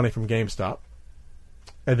the money from GameStop,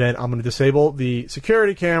 and then I'm going to disable the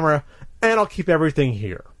security camera, and I'll keep everything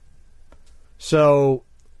here. So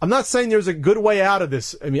I'm not saying there's a good way out of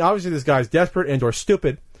this. I mean, obviously this guy's desperate and or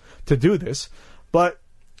stupid to do this, but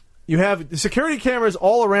you have the security cameras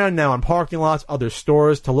all around now in parking lots, other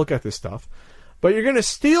stores to look at this stuff. But you're going to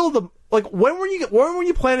steal the, like, when were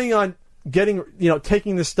you planning on getting,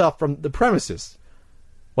 taking this stuff from the premises?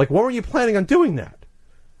 Like, when were you planning on doing that?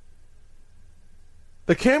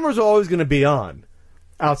 The cameras are always going to be on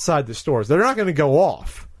outside the stores. They're not going to go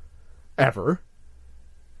off ever.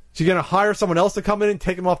 So you're going to hire someone else to come in and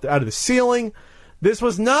take them out of the ceiling. This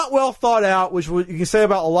was not well thought out, which you can say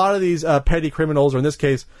about a lot of these petty criminals, or in this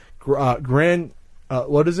case,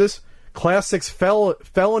 what is this? Class 6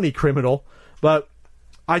 felony criminal. But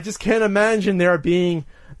I just can't imagine there being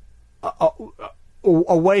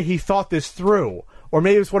a way he thought this through. Or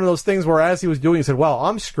maybe it's one of those things where as he was doing it, he said, well,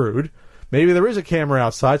 I'm screwed. Maybe there is a camera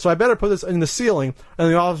outside, so I better put this in the ceiling.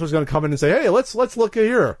 And the officer's going to come in and say, hey, let's look at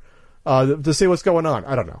here to see what's going on.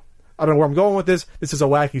 I don't know. I don't know where I'm going with this. This is a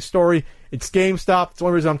wacky story. It's GameStop. It's the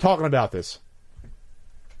only reason I'm talking about this.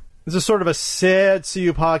 This is sort of a sad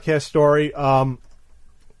CU podcast story.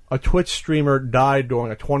 A Twitch streamer died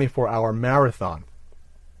during a 24-hour marathon.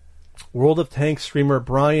 World of Tanks streamer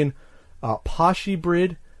Brian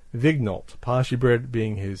Poshibrid Vignolt, Poshibrid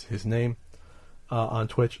being his name on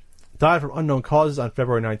Twitch, died from unknown causes on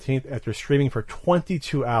February 19th after streaming for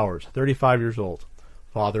 22 hours. 35 years old,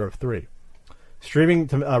 father of 3. Streaming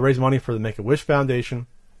to raise money for the Make-A-Wish Foundation.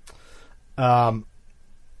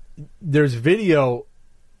 There's video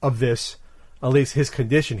of this, at least his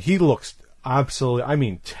condition. He looks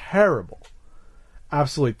absolutely, terrible.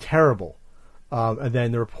 Absolutely terrible. And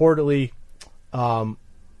then reportedly, around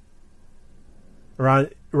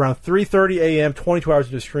 3:30 a.m., 22 hours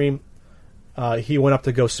into the stream, he went up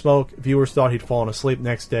to go smoke. Viewers thought he'd fallen asleep.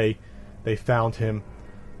 Next day, they found him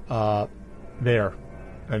there,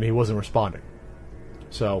 and he wasn't responding.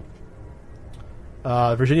 So,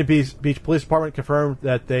 Virginia Beach Police Department confirmed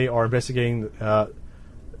that they are investigating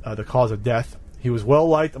the cause of death. He was well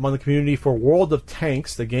liked among the community for World of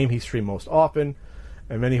Tanks, the game he streamed most often,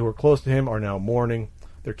 and many who were close to him are now mourning.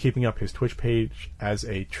 They're keeping up his Twitch page as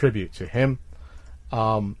a tribute to him.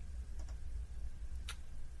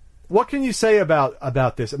 What can you say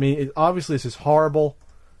about this? I mean, obviously this is horrible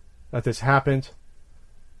that this happened.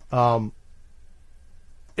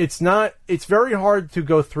 It's very hard to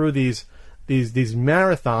go through these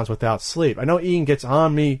marathons without sleep. I know Ian gets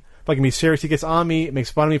on me. If I can be serious, he gets on me,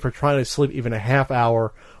 makes fun of me for trying to sleep even a half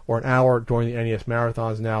hour or an hour during the NES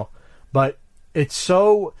marathons now. But it's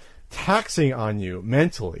so taxing on you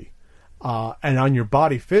mentally and on your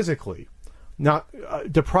body physically, not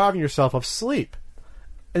depriving yourself of sleep.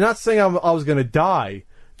 And not saying I was going to die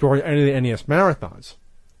during any of the NES marathons,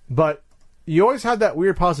 but you always have that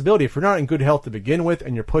weird possibility if you're not in good health to begin with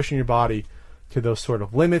and you're pushing your body to those sort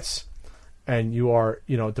of limits and you are,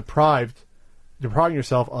 depriving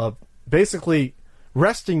yourself of basically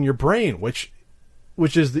resting your brain, which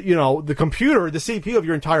is the computer, the CPU of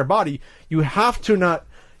your entire body. You have to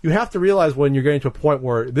realize when you're getting to a point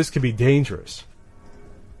where this could be dangerous.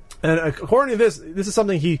 And according to this is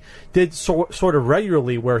something he did sort of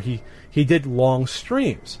regularly, where he did long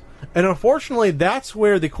streams. And unfortunately, that's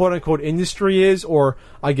where the quote-unquote industry is, or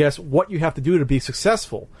I guess what you have to do to be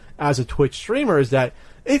successful as a Twitch streamer is that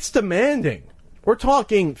it's demanding. We're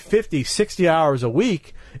talking 50, 60 hours a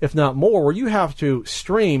week, if not more, where you have to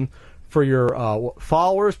stream for your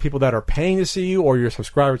followers, people that are paying to see you, or your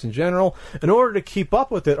subscribers in general, in order to keep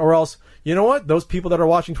up with it, or else, you know what, those people that are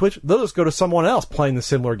watching Twitch, they'll just go to someone else playing the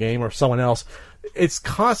similar game, or someone else. It's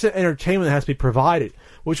constant entertainment that has to be provided,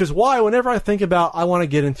 which is why whenever I think about I want to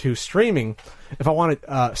get into streaming, if I want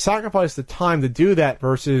to sacrifice the time to do that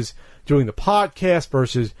versus doing the podcast,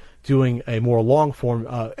 versus doing a more long-form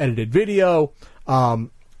edited video,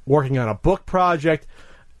 working on a book project,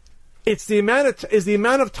 is the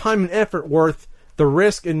amount of time and effort worth the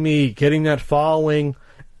risk in me getting that following?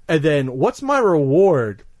 And then what's my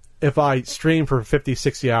reward if I stream for 50,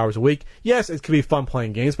 60 hours a week? Yes, it could be fun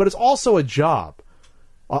playing games, but it's also a job.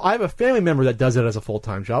 I have a family member that does it as a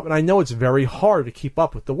full-time job, and I know it's very hard to keep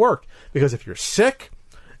up with the work, because if you're sick,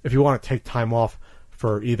 if you want to take time off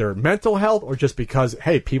for either mental health or just because,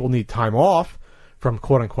 hey, people need time off from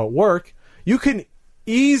quote-unquote work, you can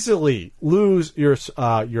easily lose your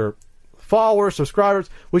followers, subscribers,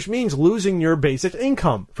 which means losing your basic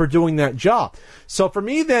income for doing that job. So for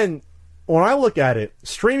me then, when I look at it,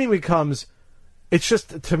 streaming becomes, it's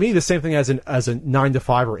just, to me, the same thing as a 9 to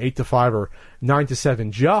 5 or 8 to 5 or 9 to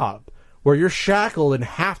 7 job, where you're shackled and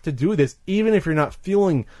have to do this, even if you're not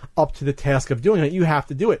feeling up to the task of doing it, you have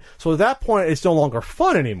to do it. So at that point, it's no longer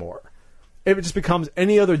fun anymore. It just becomes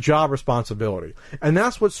any other job responsibility. And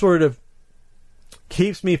that's what sort of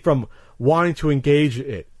keeps me from wanting to engage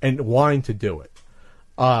it and wanting to do it.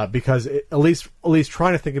 Because at least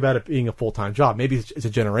trying to think about it being a full-time job. Maybe it's a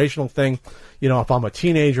generational thing. If I'm a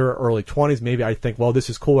teenager, early 20s, maybe I think, well, this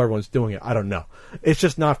is cool, everyone's doing it. I don't know. It's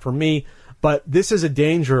just not for me. But this is a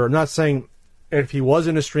danger. I'm not saying if he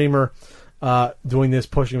wasn't a streamer doing this,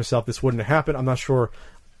 pushing himself, this wouldn't have happened. I'm not sure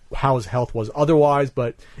how his health was otherwise,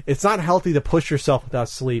 but it's not healthy to push yourself without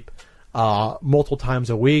sleep multiple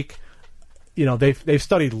times a week. They've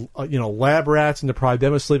studied, lab rats and deprived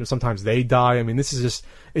them of sleep, and sometimes they die. I mean, it's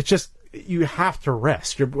just, you have to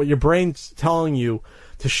rest. Your brain's telling you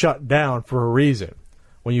to shut down for a reason.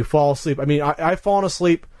 When you fall asleep, I mean, I've fallen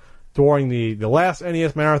asleep during the last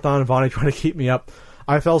NES marathon, Vonnie tried to keep me up.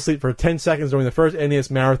 I fell asleep for 10 seconds during the first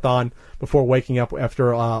NES marathon before waking up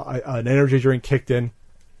after an energy drink kicked in.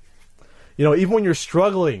 Even when you're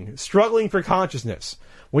struggling for consciousness,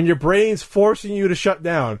 when your brain's forcing you to shut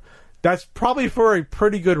down, that's probably for a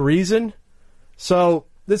pretty good reason. So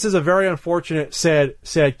this is a very unfortunate,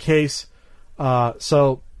 sad case.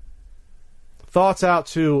 So thoughts out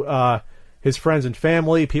to his friends and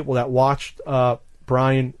family, people that watched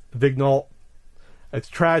Brian Vignault. It's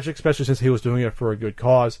tragic, especially since he was doing it for a good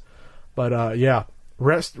cause. But yeah,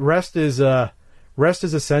 rest is Rest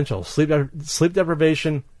is essential. Sleep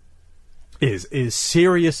deprivation is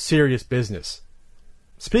serious business.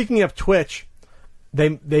 Speaking of Twitch,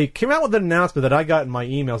 they came out with an announcement that I got in my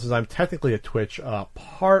email, since I'm technically a Twitch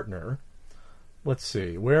partner. Let's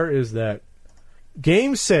see, where is that?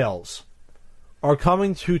 Game sales are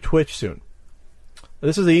coming to Twitch soon.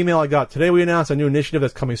 This is the email I got. Today we announced a new initiative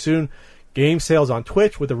that's coming soon. Game sales on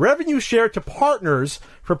Twitch with a revenue share to partners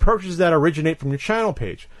for purchases that originate from your channel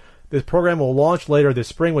page. This program will launch later this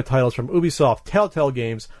spring with titles from Ubisoft, Telltale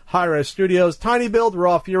Games, Hi-Rez Studios, Tiny Build,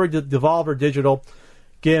 Raw Fury, Devolver Digital,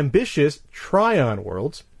 Gambitious, Tryon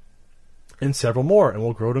Worlds, and several more, and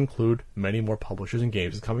will grow to include many more publishers and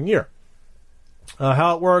games in the coming year.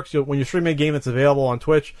 How it works, when you stream a game that's available on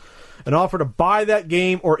Twitch, an offer to buy that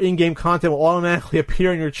game or in-game content will automatically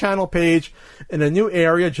appear on your channel page in a new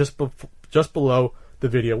area just below the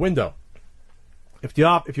video window. If you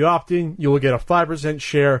opt in, you will get a 5%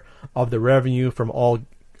 share of the revenue from all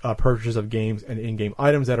purchases of games and in-game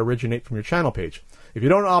items that originate from your channel page. If you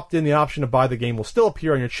don't opt in, the option to buy the game will still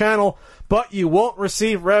appear on your channel, but you won't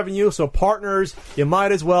receive revenue, so partners, you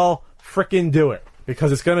might as well frickin' do it,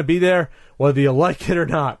 because it's going to be there whether you like it or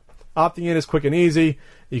not. Opting in is quick and easy.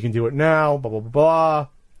 You can do it now, blah, blah, blah, blah.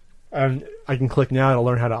 And I can click now to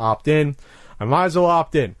learn how to opt in. I might as well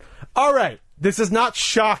opt in. All right, this is not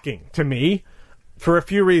shocking to me for a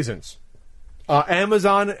few reasons.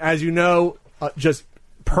 Amazon, as you know, just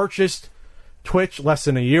purchased Twitch less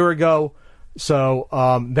than a year ago. So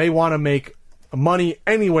they want to make money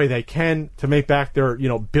any way they can to make back their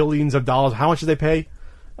billions of dollars. How much did they pay?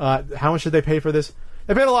 How much did they pay for this?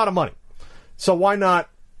 They paid a lot of money. So why not?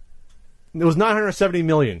 It was $970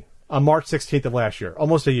 million on March 16th of last year,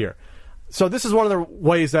 almost a year. So this is one of the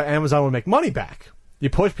ways that Amazon would make money back. You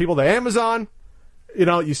push people to Amazon,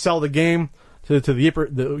 you sell the game to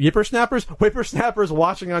the whippersnappers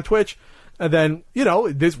watching on Twitch, and then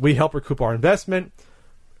we help recoup our investment.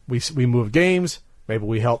 We move games. Maybe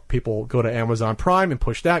we help people go to Amazon Prime and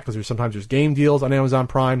push that, because sometimes there's game deals on Amazon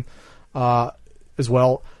Prime as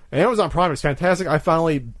well. And Amazon Prime is fantastic. I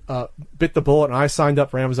finally bit the bullet and I signed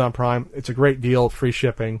up for Amazon Prime. It's a great deal, free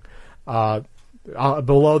shipping.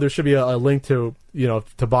 Below there should be a link to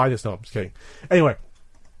buy this. No, I'm just kidding. Anyway,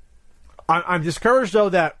 I'm discouraged though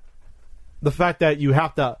that the fact that you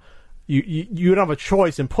have to you don't have a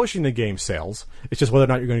choice in pushing the game sales. It's just whether or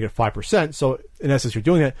not you're going to get 5%. So in essence, you're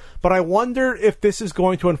doing that. But I wonder if this is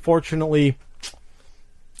going to, unfortunately,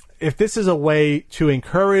 if this is a way to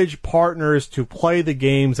encourage partners to play the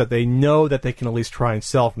games that they know that they can at least try and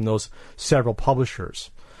sell from those several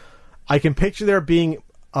publishers. I can picture there being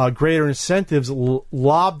greater incentives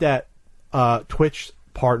lobbed at Twitch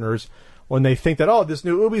partners when they think that, this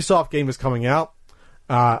new Ubisoft game is coming out.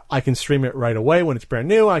 I can stream it right away when it's brand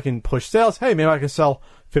new. I can push sales. Hey, maybe I can sell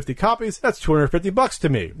 50 copies. That's $250 to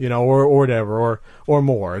me, or whatever, or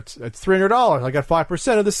more. It's $300. I got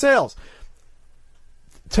 5% of the sales.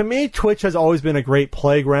 To me, Twitch has always been a great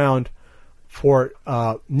playground for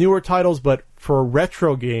newer titles, but for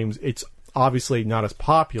retro games, it's obviously not as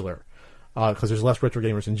popular because there's less retro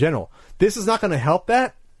gamers in general. This is not going to help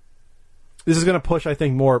that. This is going to push, I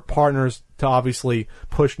think, more partners to obviously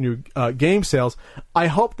push new game sales. I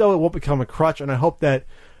hope, though, it won't become a crutch, and I hope that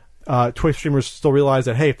Twitch streamers still realize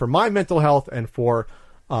that, hey, for my mental health and for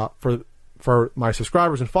my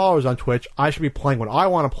subscribers and followers on Twitch, I should be playing what I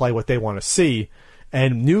want to play, what they want to see.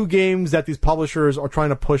 And new games that these publishers are trying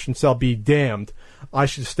to push and sell, be damned. I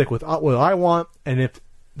should stick with what I want, and if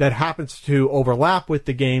that happens to overlap with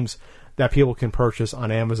the games that people can purchase on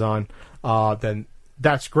Amazon, then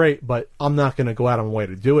that's great, but I'm not going to go out of my way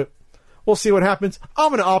to do it. We'll see what happens. I'm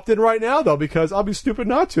going to opt in right now, though, because I'll be stupid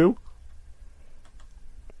not to.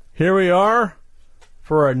 Here we are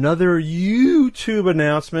for another YouTube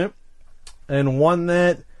announcement, and one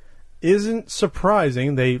that isn't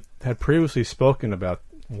surprising. They had previously spoken about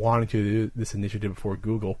wanting to do this initiative before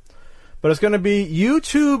Google. But it's going to be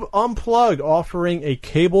YouTube Unplugged, offering a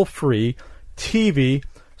cable-free TV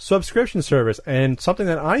subscription service, and something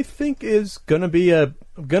that I think is going to be a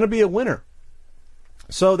winner.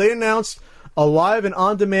 So they announced a live and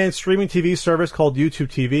on-demand streaming TV service called YouTube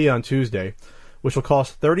TV on Tuesday, which will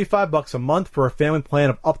cost $35 a month for a family plan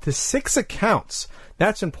of up to 6 accounts.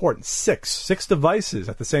 That's important. 6 devices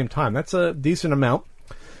at the same time. That's a decent amount.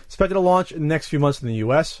 Expected to launch in the next few months in the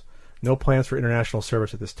U.S. No plans for international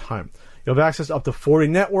service at this time. You'll have access to up to 40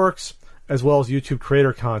 networks, as well as YouTube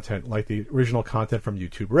creator content, like the original content from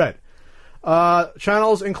YouTube Red.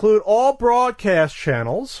 Channels include all broadcast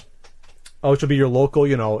channels, which will be your local,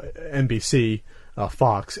 NBC,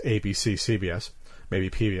 Fox, ABC, CBS, maybe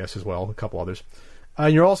PBS as well, a couple others.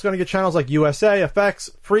 And you're also going to get channels like USA, FX,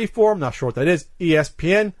 Freeform, not sure what that is,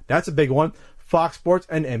 ESPN, that's a big one, Fox Sports,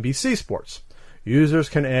 and NBC Sports. Users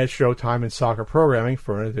can add Showtime and soccer programming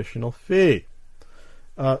for an additional fee.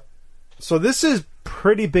 So this is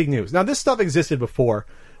pretty big news. Now, this stuff existed before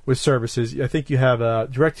with services. I think you have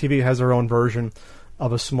DirecTV has their own version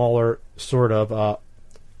of a smaller sort of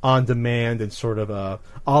on-demand and sort of a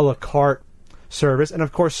la carte service. And,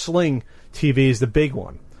 of course, Sling TV is the big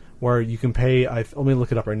one, where you can pay, let me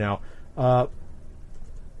look it up right now, but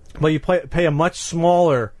you pay a much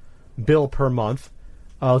smaller bill per month.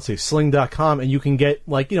 Let's see, Sling.com, and you can get,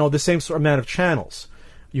 the same sort of amount of channels.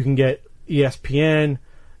 You can get ESPN.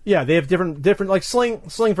 Yeah, they have different like Sling,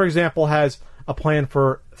 for example, has a plan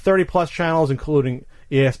for 30-plus channels, including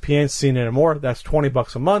ESPN, CNN, and more. That's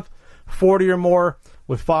 $20 a month. 40 or more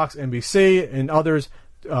with Fox, NBC, and others,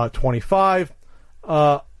 $25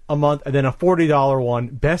 a month. And then a $40 one,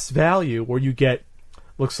 Best Value, where you get,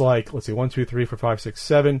 looks like, let's see, 1, 2, 3, 4, 5, 6,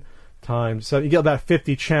 7 times 7. You get about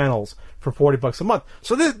 50 channels for $40 a month.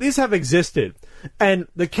 So these have existed. And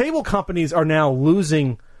the cable companies are now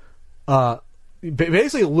losing,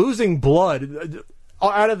 basically losing blood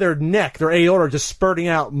out of their neck, their aorta, just spurting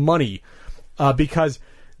out money, because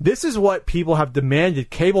this is what people have demanded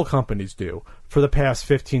cable companies do for the past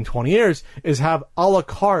 15, 20 years, is have a la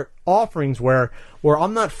carte offerings where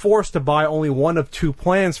I'm not forced to buy only one of two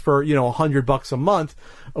plans for, $100 a month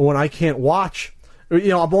when I can't watch.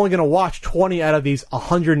 I'm only going to watch 20 out of these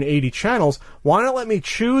 180 channels. Why not let me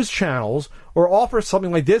choose channels or offer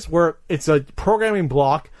something like this where it's a programming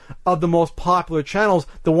block of the most popular channels,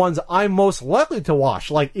 the ones I'm most likely to watch,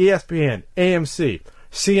 like ESPN, AMC,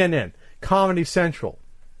 CNN, Comedy Central,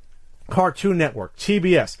 Cartoon Network,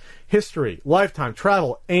 TBS, History, Lifetime,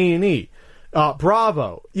 Travel, A&E,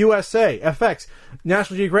 Bravo, USA, FX,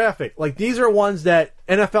 National Geographic. These are ones that,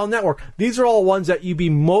 NFL Network, these are all ones that you'd be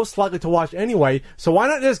most likely to watch anyway. So why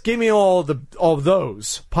not just give me all of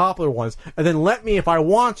those popular ones, and then let me, if I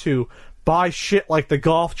want to, buy shit like the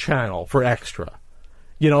Golf Channel for extra,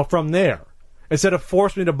 from there, instead of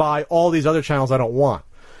force me to buy all these other channels I don't want.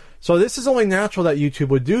 So this is only natural that YouTube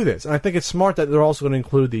would do this. And I think it's smart that they're also going to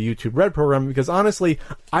include the YouTube Red program, because honestly,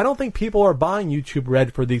 I don't think people are buying YouTube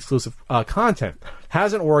Red for the exclusive content.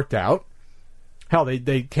 Hasn't worked out. Hell,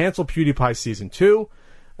 they canceled PewDiePie Season 2.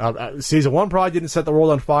 Season 1 probably didn't set the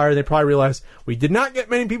world on fire. They probably realized we did not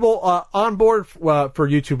get many people on board for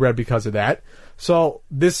YouTube Red because of that. So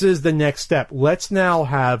this is the next step. Let's now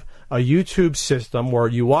have a YouTube system where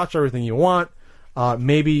you watch everything you want.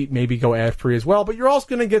 Maybe go ad-free as well, but you're also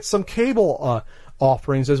going to get some cable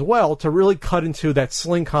offerings as well to really cut into that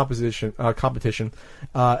Sling competition,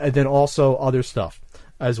 and then also other stuff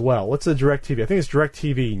as well. What's the DirecTV? I think it's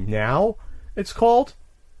DirecTV Now, it's called.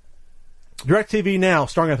 DirecTV Now,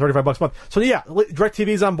 starting at $35 a month. So yeah,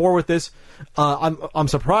 DirecTV's on board with this. I'm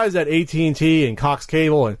surprised that AT&T and Cox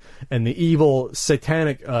Cable and the evil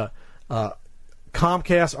satanic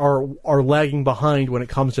Comcast are lagging behind when it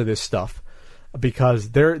comes to this stuff, because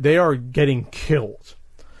they are getting killed.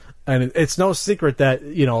 And it's no secret that,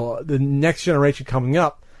 the next generation coming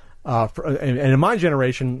up, and in my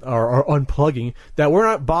generation are unplugging, that we're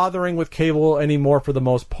not bothering with cable anymore for the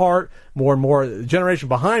most part. More and more, the generation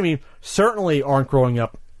behind me certainly aren't growing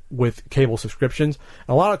up with cable subscriptions.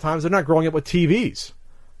 And a lot of times they're not growing up with TVs.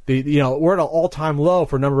 We're at an all-time low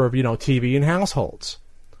for a number of, TV in households.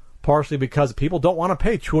 Partially because people don't want to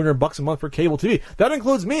pay $200 a month for cable TV. That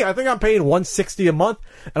includes me. I think I'm paying $160 a month,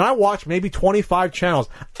 and I watch maybe 25 channels.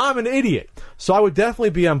 I'm an idiot. So I would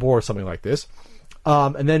definitely be on board with something like this.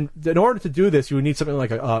 And then in order to do this, you would need something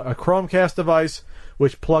like a Chromecast device,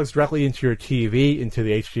 which plugs directly into your TV, into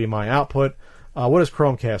the HDMI output. What does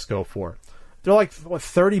Chromecast go for? They're like,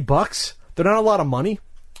 $30? They're not a lot of money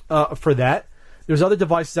for that. There's other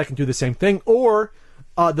devices that can do the same thing, or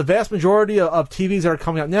the vast majority of TVs that are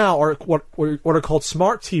coming out now are what are called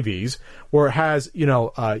smart TVs, where it has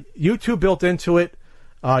YouTube built into it.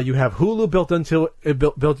 You have Hulu built into it.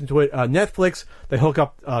 Netflix, they hook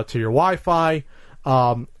up to your Wi-Fi.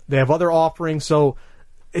 They have other offerings, so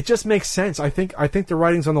it just makes sense. I think the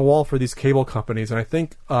writing's on the wall for these cable companies, and I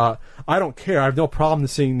think I don't care. I have no problem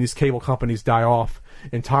seeing these cable companies die off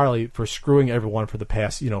entirely for screwing everyone for the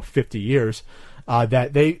past 50 years.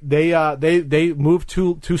 That they move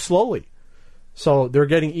too slowly, so they're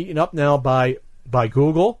getting eaten up now by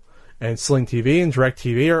Google and Sling TV and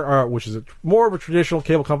DirecTV, which is more of a traditional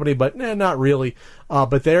cable company, but not really.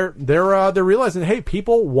 But they're realizing, hey,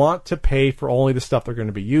 people want to pay for only the stuff they're going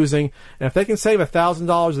to be using, and if they can save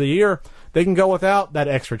 $1,000 a year, they can go without that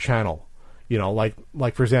extra channel, You know,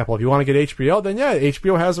 like for example, if you want to get HBO, then yeah,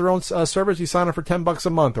 HBO has their own service. You sign up for $10 a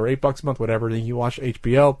month or $8 a month, whatever. Then you watch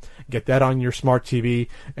HBO, get that on your smart TV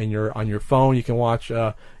and on your phone. You can watch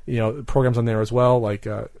programs on there as well, like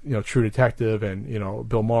True Detective and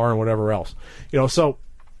Bill Maher and whatever else. So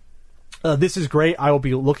this is great. I will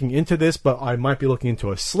be looking into this, but I might be looking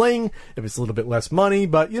into a Sling if it's a little bit less money.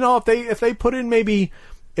 But if they put in maybe.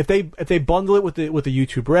 If they bundle it with the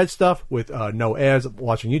YouTube Red stuff with no ads,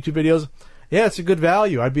 watching YouTube videos, yeah, it's a good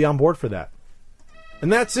value. I'd be on board for that.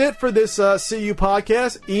 And that's it for this CU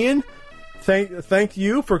podcast. Ian, thank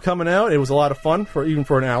you for coming out. It was a lot of fun even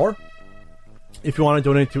for an hour. If you want to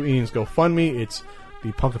donate to Ian's GoFundMe, it's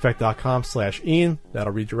thepunkeffect.com/Ian.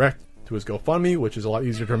 That'll redirect to his GoFundMe, which is a lot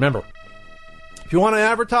easier to remember. If you want to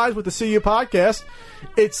advertise with the CU podcast,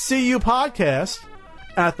 it's CU Podcast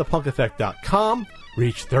at thepunkeffect.com.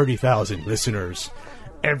 Reach 30,000 listeners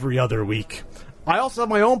every other week. I also have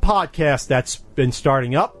my own podcast that's been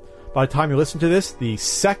starting up. By the time you listen to this, the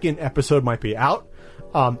second episode might be out.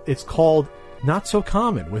 It's called Not So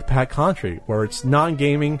Common with Pat Contry, where it's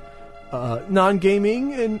non-gaming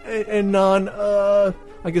and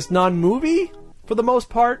non-movie for the most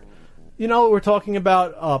part. We're talking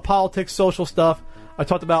about politics, social stuff. I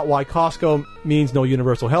talked about why Costco means no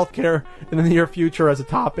universal health care in the near future as a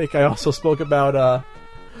topic. I also spoke about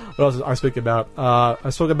what else I spoke about? I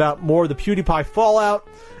spoke about more of the PewDiePie fallout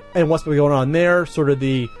and what's been going on there, sort of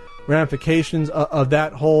the ramifications of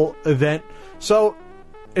that whole event. So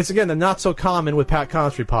it's, again, the Not So Common with Pat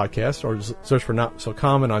Contry podcast, or just search for Not So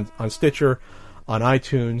Common on Stitcher, on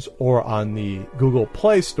iTunes, or on the Google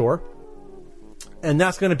Play Store. And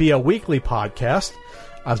that's going to be a weekly podcast,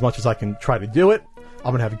 as much as I can try to do it.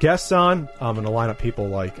 I'm going to have guests on. I'm going to line up people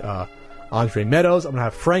like Andre Meadows. I'm going to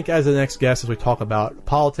have Frank as the next guest as we talk about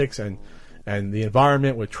politics and the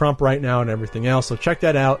environment with Trump right now and everything else. So check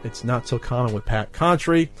that out. It's Not So Common with Pat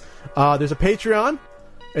Contry. There's a Patreon.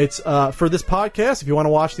 It's for this podcast. If you want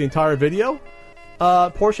to watch the entire video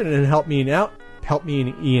portion and help me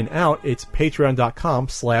and Ian out, it's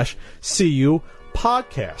patreon.com/CU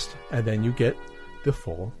podcast. And then you get the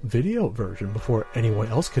full video version before anyone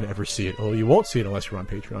else can ever see it. Although you won't see it unless you're on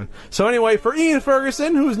Patreon. So anyway, for Ian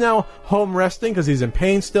Ferguson, who's now home resting because he's in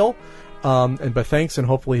pain still, but thanks, and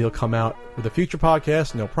hopefully he'll come out with a future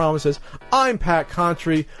podcast. No promises. I'm Pat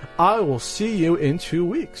Contry. I will see you in 2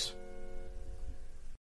 weeks.